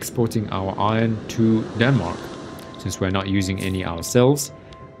we are exporting our iron to Denmark, since we're not using any ourselves,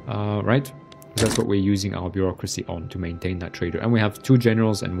 right? That's what we're using our bureaucracy on, to maintain that trade route. And we have 2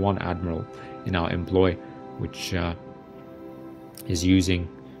 generals and 1 admiral in our employ, which is using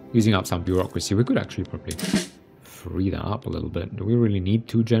up some bureaucracy. We could actually probably free that up a little bit. Do we really need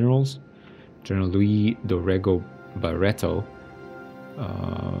 2 generals? General Luis Dorrego Barreto.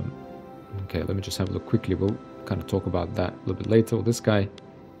 Okay, let me just have a look quickly. We'll kind of talk about that a little bit later. Well, this guy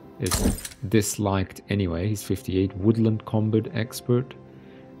is disliked anyway. He's 58. Woodland combat expert.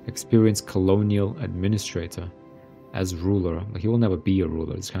 Experienced colonial administrator. As ruler. He will never be a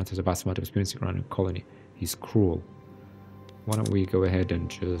ruler. This kind of has a vast amount of experience around a colony. He's cruel. Why don't we go ahead and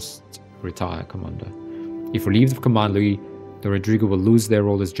just retire, Commander? If relieved of command, Luis de Rodrigo will lose their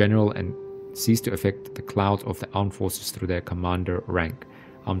role as general and cease to affect the clout of the armed forces through their commander rank.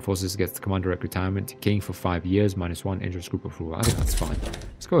 Armed forces gets the commander rank retirement, king for 5 years, -1 interest group of rule. I think that's fine.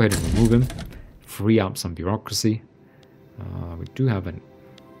 Let's go ahead and remove him. Free up some bureaucracy. We do have an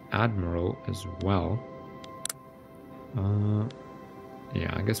admiral as well.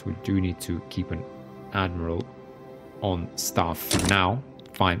 Yeah, I guess we do need to keep an admiral on staff for now.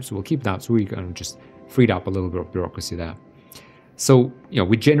 Fine, so we'll keep that. So we can just freed up a little bit of bureaucracy there. So,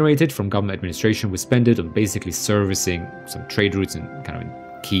 we generate it from government administration. We spend it on basically servicing some trade routes and kind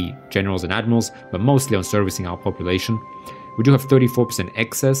of key generals and admirals, but mostly on servicing our population. We do have 34%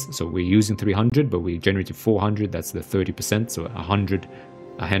 excess, so we're using 300, but we generated 400. That's the 30%, so 100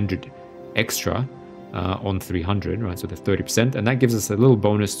 extra. on 300, right? So the 30%, and that gives us a little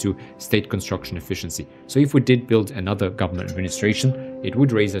bonus to state construction efficiency. So if we did build another government administration, it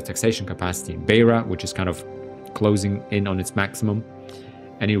would raise the taxation capacity in Beira, which is kind of closing in on its maximum,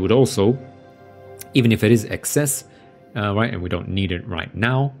 and it would also, even if it is excess, right, and we don't need it right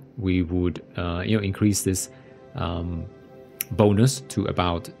now, we would increase this bonus to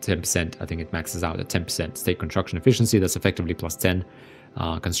about 10%. I think it maxes out at 10% state construction efficiency. That's effectively plus 10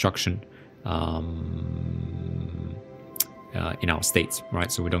 construction in our states, right?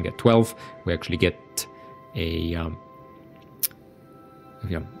 So we don't get 12, we actually get an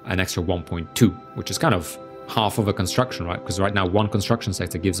extra 1.2, which is kind of half of a construction, right? Because right now one construction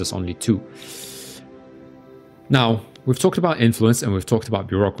sector gives us only 2. Now, we've talked about influence and we've talked about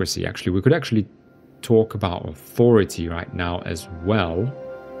bureaucracy. Actually, we could actually talk about authority right now as well,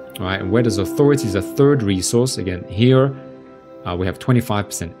 right? And where does authority is a third resource? Again, here we have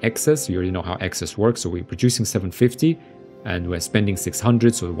 25% excess. You already know how excess works. So we're producing 750 and we're spending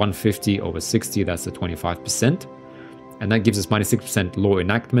 600. So 150 over 60, that's the 25%. And that gives us minus 6% law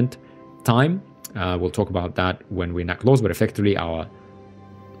enactment time. We'll talk about that when we enact laws, but effectively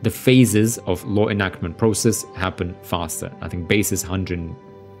the phases of law enactment process happen faster. I think base is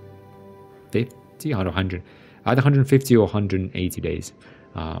 150 out of 100, either 150 or 180 days.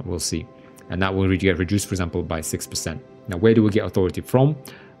 We'll see. And that will get reduced, for example, by 6%. Now, where do we get authority from?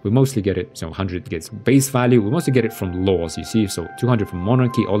 We mostly get it, so 100 gets base value. We mostly get it from laws, you see. So 200 from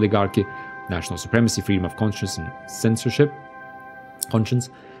monarchy, oligarchy, national supremacy, freedom of conscience and censorship.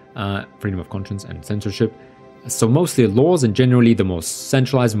 Freedom of conscience and censorship. So mostly laws, and generally the more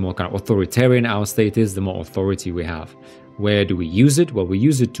centralized, more kind of authoritarian our state is, the more authority we have. Where do we use it? Well, we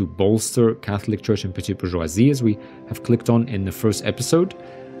use it to bolster Catholic Church and petite bourgeoisie, as we have clicked on in the first episode.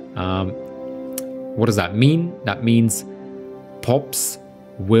 What does that mean? That means pops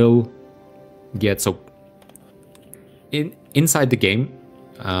will get, so inside the game,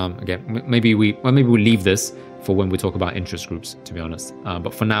 again, maybe we leave this for when we talk about interest groups, to be honest.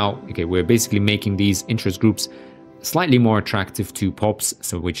 But for now, okay, we're basically making these interest groups slightly more attractive to pops,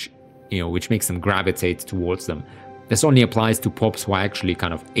 so which makes them gravitate towards them. This only applies to pops who are actually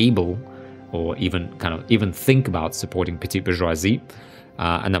kind of able, or even think about supporting petite bourgeoisie,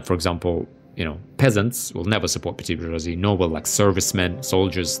 and that, for example, peasants will never support petite bourgeoisie, nor will like servicemen,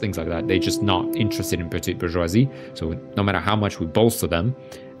 soldiers, things like that. They're just not interested in petite bourgeoisie. So no matter how much we bolster them,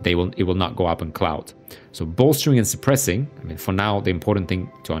 it will not go up in cloud. So bolstering and suppressing, I mean, for now, the important thing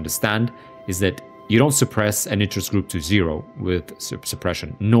to understand is that you don't suppress an interest group to 0 with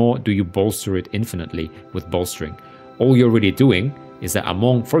suppression, nor do you bolster it infinitely with bolstering. All you're really doing is that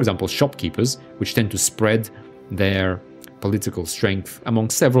among, for example, shopkeepers, which tend to spread their political strength among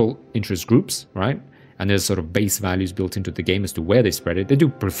several interest groups, right? And there's sort of base values built into the game as to where they spread it. They do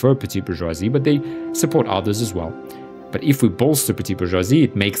prefer petite bourgeoisie, but they support others as well. But if we bolster petite bourgeoisie,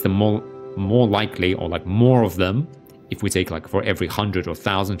 it makes them more likely, or like more of them, if we take like for every 100 or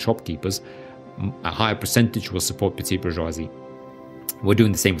 1,000 shopkeepers, a higher percentage will support petite bourgeoisie. We're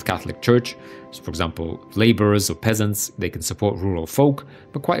doing the same with Catholic Church. So for example, laborers or peasants, they can support rural folk,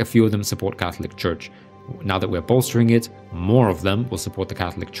 but quite a few of them support Catholic Church. Now that we're bolstering it, more of them will support the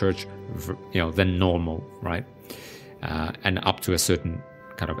Catholic Church, than normal, right? And up to a certain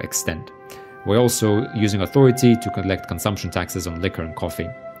kind of extent. We're also using authority to collect consumption taxes on liquor and coffee.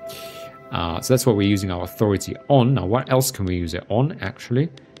 So that's what we're using our authority on. Now, what else can we use it on, actually?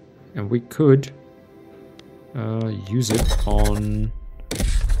 And we could use it on...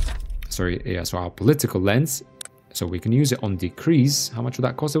 so our political lens. So we can use it on decrease. How much would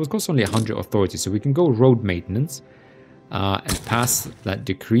that cost? It would cost only 100 authority. So we can go road maintenance and pass that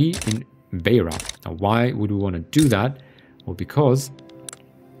decree in Beira. Now, why would we want to do that? Well, because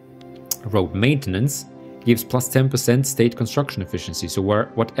road maintenance gives plus 10% state construction efficiency. So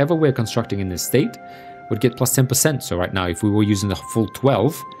whatever we're constructing in this state would get plus 10%. So right now, if we were using the full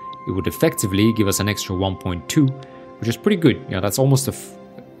 12, it would effectively give us an extra 1.2, which is pretty good. That's almost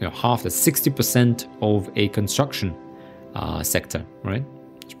half, that's 60% of a construction sector, right?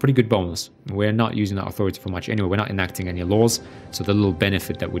 It's a pretty good bonus. We're not using that authority for much anyway. We're not enacting any laws, so the little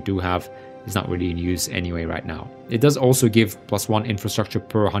benefit that we do have is not really in use anyway right now. It does also give +1 infrastructure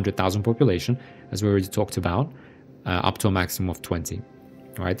per 100,000 population, as we already talked about, up to a maximum of 20,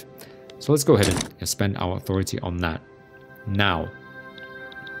 right? So let's go ahead and spend our authority on that now.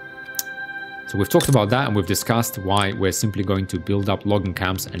 So we've talked about that, and we've discussed why we're simply going to build up logging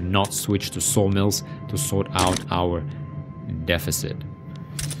camps and not switch to sawmills to sort out our deficit.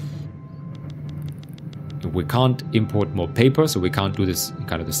 We can't import more paper, so we can't do this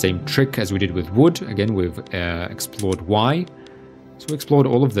kind of the same trick as we did with wood. Again, we've explored why. So we explored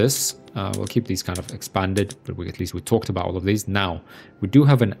all of this. We'll keep these kind of expanded, but at least we talked about all of these. Now, we do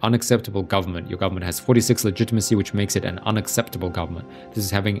have an unacceptable government. Your government has 46 legitimacy, which makes it an unacceptable government. This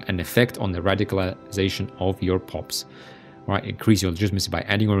is having an effect on the radicalization of your pops. Right, increase your legitimacy by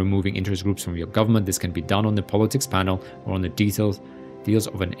adding or removing interest groups from your government. This can be done on the politics panel or on the deals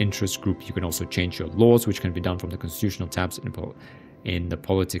of an interest group. You can also change your laws, which can be done from the constitutional tabs in the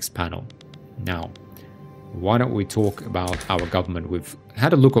politics panel. Now, why don't we talk about our government? We've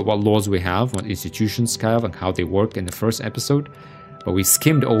had a look at what laws we have, what institutions have, and how they work in the first episode, but we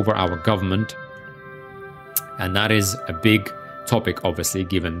skimmed over our government, and that is a big topic, obviously,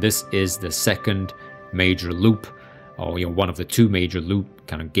 given this is the second major loop, or one of the two major loop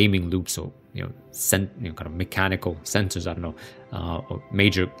kind of gaming loops, or kind of mechanical centers, I don't know, or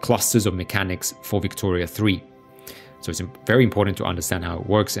major clusters of mechanics for Victoria 3. So it's very important to understand how it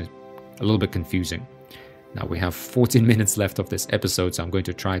works, and a little bit confusing. Now we have 14 minutes left of this episode, so I'm going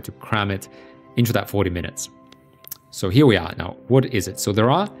to try to cram it into that 40 minutes. So here we are. Now, what is it? So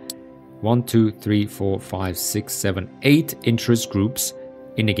there are 1, 2, 3, 4, 5, 6, 7, 8 interest groups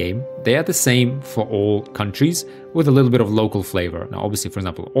in the game. They are the same for all countries with a little bit of local flavor. Now, obviously, for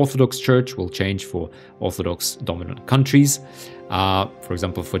example, Orthodox Church will change for Orthodox dominant countries. For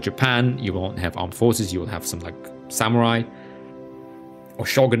example, for Japan, you won't have armed forces. You will have some like samurai or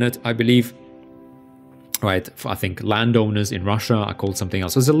shogunate, I believe. Right, I think landowners in Russia are called something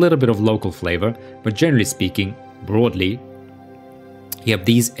else. So there's a little bit of local flavor, but generally speaking, broadly, you have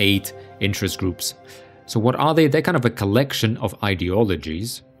these 8 interest groups. So what are they? They're kind of a collection of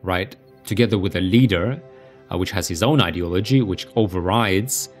ideologies, right? Together with a leader, which has his own ideology, which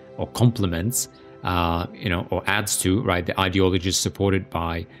overrides or complements, or adds to, right, the ideologies supported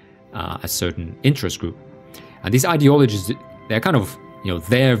by a certain interest group. And these ideologies, they're kind of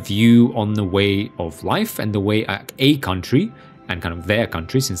their view on the way of life and the way a country and kind of their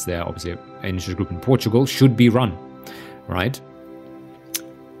country, since they're obviously an interest group in Portugal, should be run, right?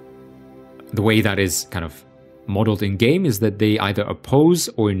 The way that is kind of modeled in game is that they either oppose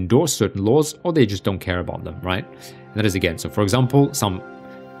or endorse certain laws, or they just don't care about them, right? And that is again, so for example, some,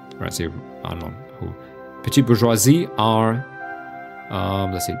 let's say, I don't know who, petite bourgeoisie are,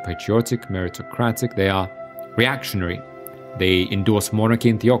 let's say, patriotic, meritocratic, they are reactionary. They endorse monarchy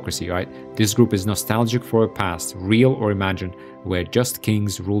and theocracy, right? This group is nostalgic for a past, real or imagined, where just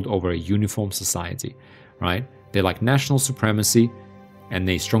kings ruled over a uniform society, right? They like national supremacy, and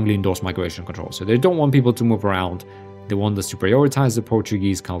they strongly endorse migration control. So they don't want people to move around. They want us to prioritize the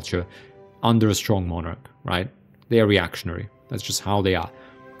Portuguese culture under a strong monarch, right? They are reactionary. That's just how they are.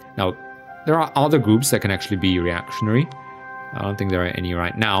 Now, there are other groups that can actually be reactionary. I don't think there are any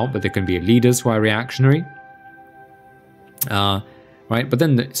right now, but there can be leaders who are reactionary. Right, but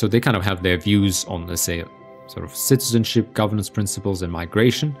then so they kind of have their views on, let's say, sort of citizenship, governance principles, and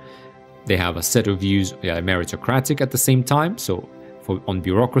migration. They have a set of views, meritocratic at the same time. So on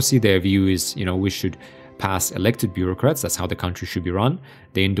bureaucracy, their view is, we should pass elected bureaucrats. That's how the country should be run.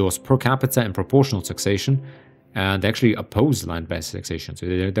 They endorse per capita and proportional taxation, and they actually oppose land-based taxation. So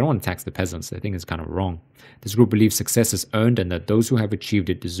they don't want to tax the peasants. They think it's kind of wrong. This group believes success is earned and that those who have achieved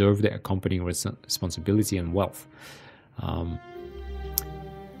it deserve the accompanying responsibility and wealth.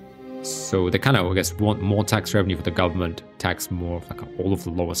 So they kind of, I guess, want more tax revenue for the government, tax more of like all of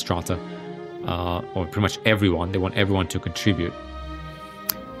the lower strata, or pretty much everyone. They want everyone to contribute.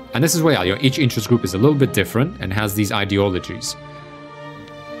 And this is where each interest group is a little bit different and has these ideologies.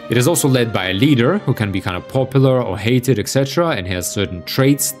 It is also led by a leader who can be kind of popular or hated, etc., and he has certain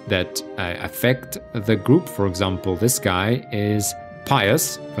traits that affect the group. For example, this guy is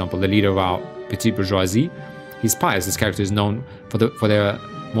pious. For example, the leader of our petite bourgeoisie, he's pious. This character is known for their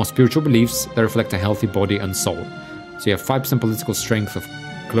more spiritual beliefs that reflect a healthy body and soul. So you have 5% political strength of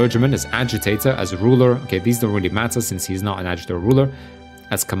clergyman, as agitator, as a ruler. Okay, these don't really matter since he's not an agitator or ruler.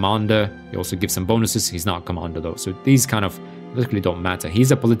 As commander, he also gives some bonuses. He's not a commander though. So these kind of politically don't matter.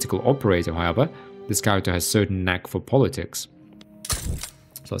 He's a political operator, however. This character has certain knack for politics.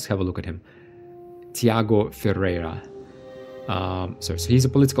 So let's have a look at him. Tiago Ferreira. So he's a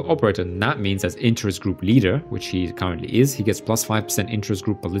political operator, and that means as interest group leader, which he currently is, he gets plus 5% interest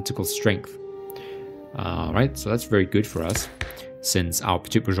group political strength. Right, so that's very good for us, since our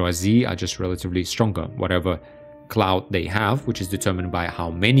petite bourgeoisie are just relatively stronger. Whatever clout they have, which is determined by how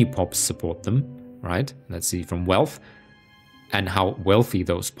many pops support them, right? Let's see, from wealth, and how wealthy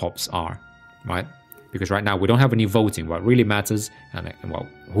those pops are, right? Because right now we don't have any voting. What really matters, and well,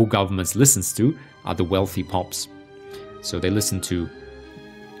 who governments listens to, are the wealthy pops. So they listen to,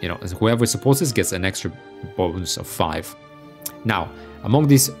 whoever supports this gets an extra bonus of 5. Now, among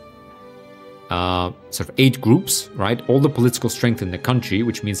these sort of 8 groups, right? All the political strength in the country,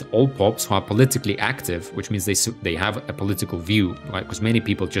 which means all pops who are politically active, which means they have a political view, right? Because many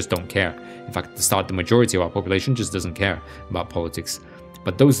people just don't care. In fact, to start, the majority of our population just doesn't care about politics.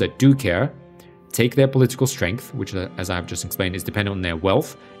 But those that do care take their political strength, which, as I have just explained, is dependent on their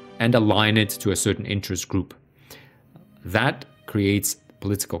wealth, and align it to a certain interest group. That creates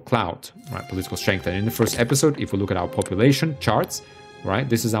political clout, right? Political strength. And in the first episode, if we look at our population charts, right,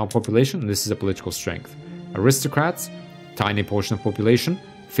 this is our population, and this is a political strength. Aristocrats, tiny portion of population,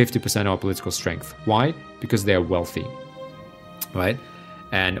 50% of our political strength. Why? Because they are wealthy, right?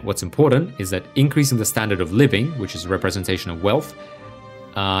 And what's important is that increasing the standard of living, which is a representation of wealth,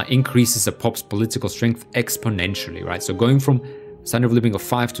 increases a pop's political strength exponentially, right? So going from standard of living of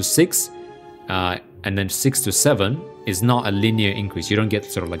 5 to 6, and then 6 to 7 is not a linear increase. You don't get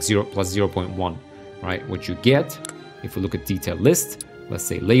sort of like 0 plus 0.1, right? What you get, if we look at detailed list, let's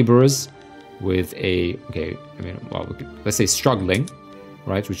say laborers with a, okay, I mean, well, let's say struggling,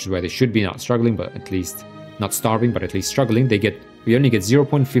 right? Which is where they should be, not struggling, but at least not starving, but at least struggling. We only get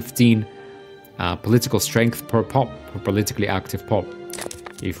 0.15 political strength per pop, per politically active pop.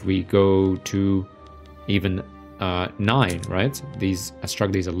 If we go to even 9, right? These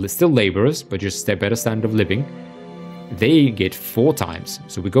strugglers are still laborers, but just a better standard of living. They get 4 times.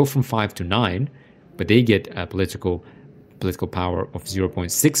 So we go from 5 to 9, but they get a political power of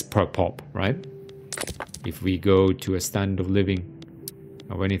 0.6 per pop, right? If we go to a standard of living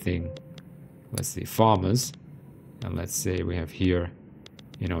of anything, let's see, farmers, and let's say we have here,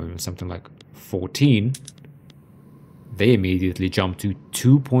 you know, something like 14, they immediately jump to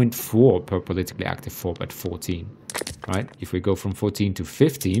 2.4 per politically active pop at 14, right? If we go from 14 to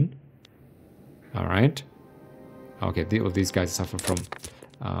 15, all right, okay, these guys suffer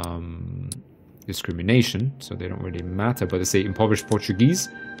from discrimination, so they don't really matter. But let's say impoverished Portuguese,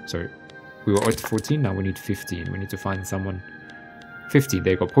 sorry, we were at 14, now we need 15. We need to find someone. 15,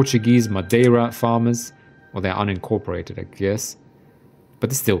 they got Portuguese, Madeira farmers, well, they're unincorporated, I guess.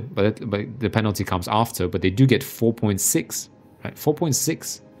 But still, but the penalty comes after, but they do get 4.6, right?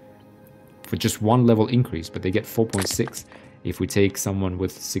 4.6 for just 1 level increase, but they get 4.6. If we take someone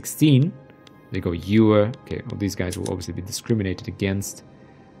with 16, they go Ewer. Okay, well, these guys will obviously be discriminated against.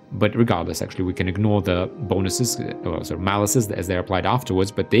 But regardless, actually, we can ignore the bonuses, or sort of malices as they're applied afterwards,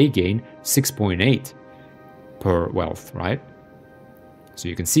 but they gain 6.8 per wealth, right? So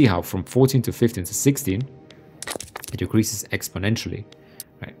you can see how from 14 to 15 to 16, it decreases exponentially.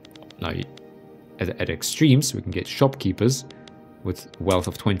 Right. Now, at extremes, we can get shopkeepers with wealth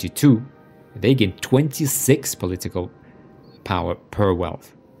of 22. They gain 26 political power per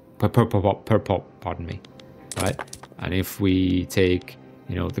wealth, per pop, pardon me, right? And if we take,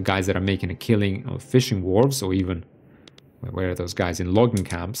 you know, the guys that are making a killing of fishing wharves, or even, where are those guys in logging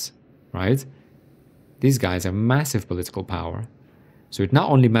camps, right? These guys have massive political power. So it not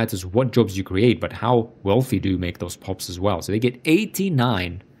only matters what jobs you create, but how wealthy do you make those pops as well. So they get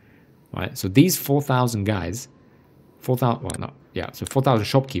 89, right? So these 4,000 guys, 4,000, well, no, yeah, so 4,000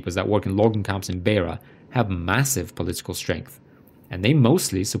 shopkeepers that work in logging camps in Beira have massive political strength. And they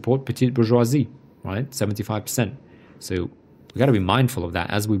mostly support petite bourgeoisie, right? 75%. So we got to be mindful of that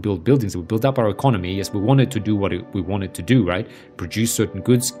as we build buildings. We build up our economy. Yes, we want it to do what we want it to do, right? Produce certain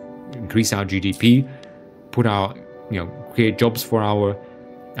goods, increase our GDP, put our, you know, create jobs for our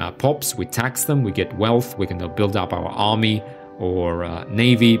pops. We tax them, we get wealth, we can build up our army or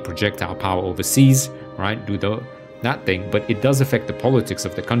navy, project our power overseas, right? Do that thing. But it does affect the politics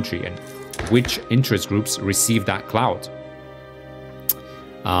of the country and which interest groups receive that clout.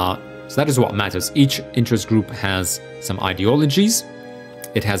 So that is what matters. Each interest group has some ideologies.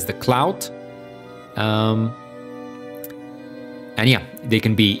 It has the clout. And yeah, they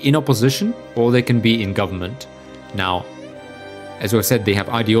can be in opposition or they can be in government. Now, as I've said, they have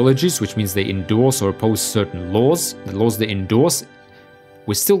ideologies, which means they endorse or oppose certain laws. The laws they endorse,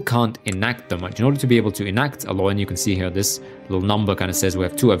 we still can't enact them. In order to be able to enact a law, and you can see here this little number kind of says we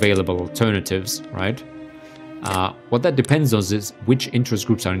have 2 available alternatives, right? What that depends on is which interest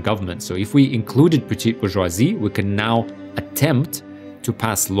groups are in government. So if we included petite bourgeoisie, we can now attempt to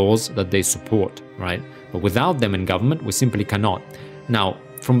pass laws that they support, right? But without them in government, we simply cannot. Now,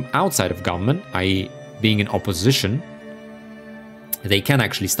 from outside of government, i.e. being in opposition, they can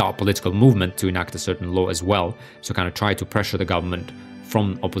actually start political movement to enact a certain law as well. So kind of try to pressure the government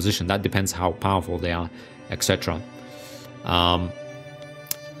from opposition. That depends how powerful they are, etc.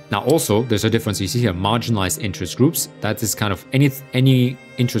 Now also, there's a difference. You see here, marginalized interest groups. That is kind of any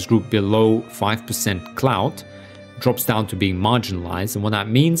interest group below 5% clout drops down to being marginalized. And what that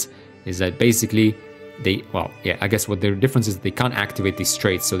means is that basically I guess what their difference is, they can't activate these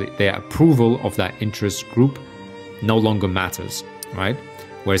traits, so their approval of that interest group no longer matters, right?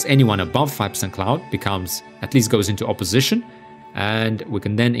 Whereas anyone above 5% clout becomes, at least goes into opposition, and we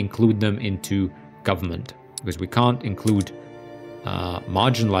can then include them into government, because we can't include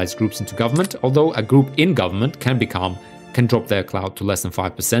marginalized groups into government, although a group in government can drop their clout to less than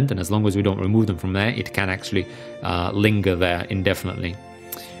 5%, and as long as we don't remove them from there, it can actually linger there indefinitely.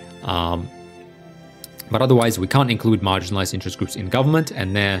 But otherwise, we can't include marginalized interest groups in government,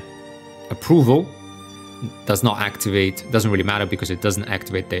 and their approval doesn't really matter because it doesn't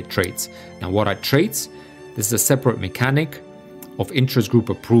activate their traits. Now, what are traits? This is a separate mechanic of interest group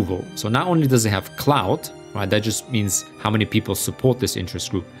approval. So not only does it have clout, right? That just means how many people support this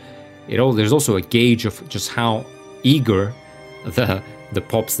interest group. There's also a gauge of just how eager the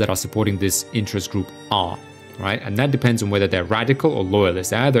pops that are supporting this interest group are, right? And that depends on whether they're radical or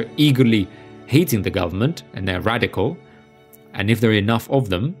loyalist. They're either eagerly hating the government and they're radical, and if there are enough of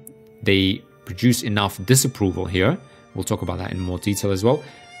them, they produce enough disapproval here, we'll talk about that in more detail as well,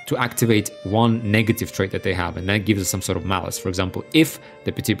 to activate one negative trait that they have, and that gives us some sort of malice. For example, if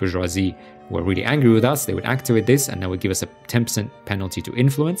the petite bourgeoisie were really angry with us, they would activate this, and that would give us a 10% penalty to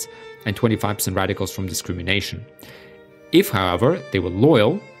influence and 25% radicals from discrimination. If, however, they were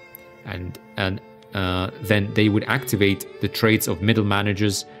loyal, and then they would activate the traits of middle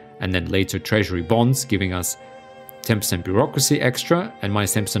managers and then later treasury bonds, giving us 10% bureaucracy extra and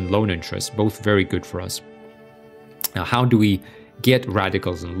minus 10% loan interest, both very good for us. Now, how do we get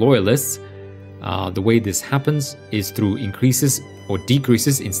radicals and loyalists? The way this happens is through increases or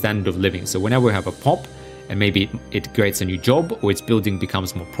decreases in standard of living. So whenever we have a pop and maybe it creates a new job, or its building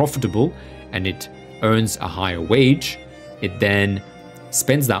becomes more profitable and it earns a higher wage, it then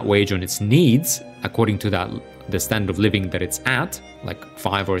spends that wage on its needs according to the standard of living that it's at, like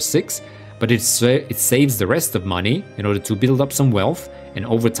 5 or 6, but it saves the rest of money in order to build up some wealth, and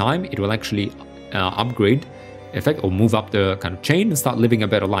over time it will actually upgrade or move up the kind of chain and start living a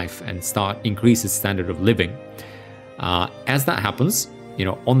better life and start increase its standard of living. As that happens,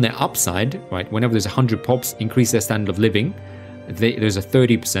 on the upside, right, whenever there's 100 pops increase their standard of living, there's a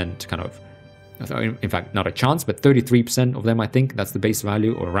 30% kind of, in fact, not a chance, but 33% of them, I think that's the base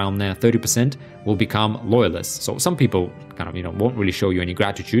value, or around there, 30% will become loyalists. So some people kind of, won't really show you any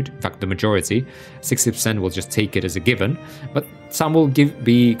gratitude. In fact, the majority, 60% will just take it as a given, but some will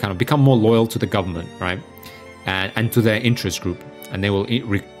become more loyal to the government, right? And to their interest group, and they will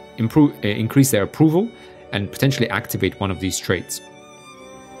increase their approval and potentially activate one of these traits.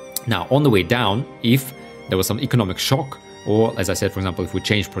 Now, on the way down, if there was some economic shock, or as I said, for example, if we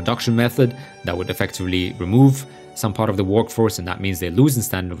change production method, that would effectively remove some part of the workforce, and that means they lose in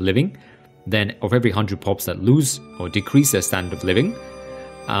standard of living, then of every 100 pops that lose or decrease their standard of living,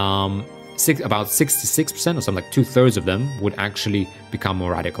 about 66% or something like 2/3 of them would actually become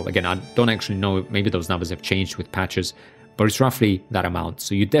more radical. Again, I don't actually know, maybe those numbers have changed with patches, but it's roughly that amount.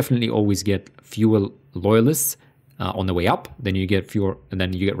 So you definitely always get fewer loyalists on the way up, then you get fewer, and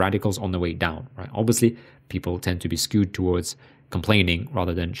then you get radicals on the way down, right? Obviously, people tend to be skewed towards complaining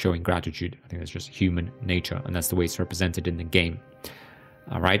rather than showing gratitude. I think that's just human nature, and that's the way it's represented in the game.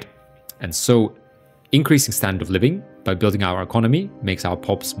 All right, and so increasing standard of living by building our economy makes our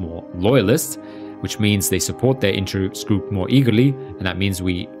pops more loyalist, which means they support their interest group more eagerly, and that means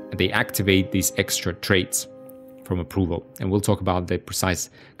they activate these extra traits from approval. And we'll talk about the precise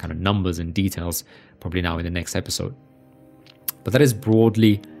kind of numbers and details probably now in the next episode. But that is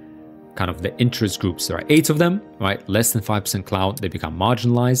broadly kind of the interest groups. There are 8 of them, right? Less than 5% clout, they become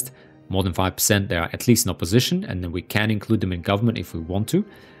marginalized. More than 5%, they are at least in opposition, and then we can include them in government if we want to.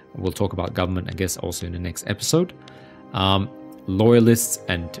 We'll talk about government, I guess, also in the next episode. Loyalists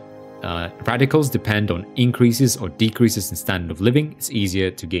and radicals depend on increases or decreases in standard of living. It's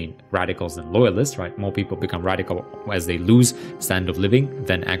easier to gain radicals than loyalists, right? More people become radical as they lose standard of living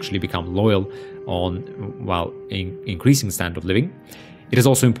than actually become loyal while increasing standard of living. It is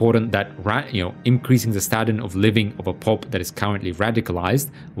also important that increasing the standard of living of a pop that is currently radicalized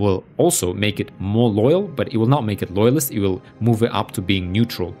will also make it more loyal, but it will not make it loyalist. It will move it up to being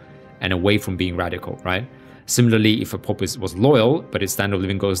neutral and away from being radical, right? Similarly, if a pop was loyal, but its standard of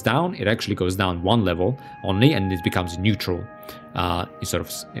living goes down, it actually goes down one level only, and it becomes neutral,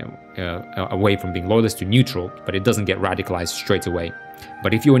 away from being loyalist to neutral, but it doesn't get radicalized straight away.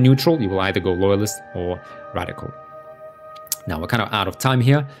 But if you are neutral, you will either go loyalist or radical. Now, we're kind of out of time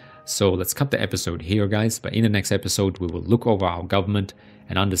here, so let's cut the episode here, guys. But in the next episode, we will look over our government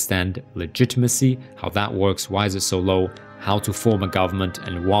and understand legitimacy, how that works, why is it so low, how to form a government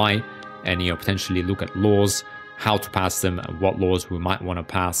and why, and potentially look at laws, how to pass them, and what laws we might want to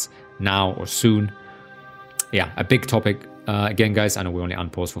pass now or soon. yeah, a big topic. Again, guys, I know we're only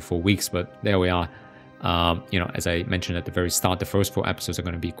unpaused for 4 weeks, but there we are. You know, as I mentioned at the very start, the first 4 episodes are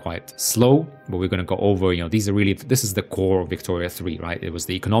going to be quite slow, but we're going to go over, you know, this is the core of Victoria 3, right? It was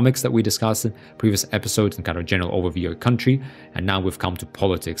the economics that we discussed in previous episodes and kind of general overview of the country. And now we've come to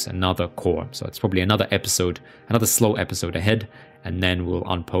politics, another core. So it's probably another episode, another slow episode ahead. And then we'll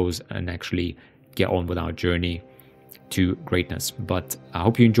unpause and actually get on with our journey to greatness. But I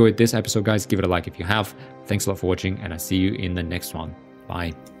hope you enjoyed this episode, guys. Give it a like if you have. Thanks a lot for watching, and I'll see you in the next one.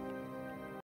 Bye.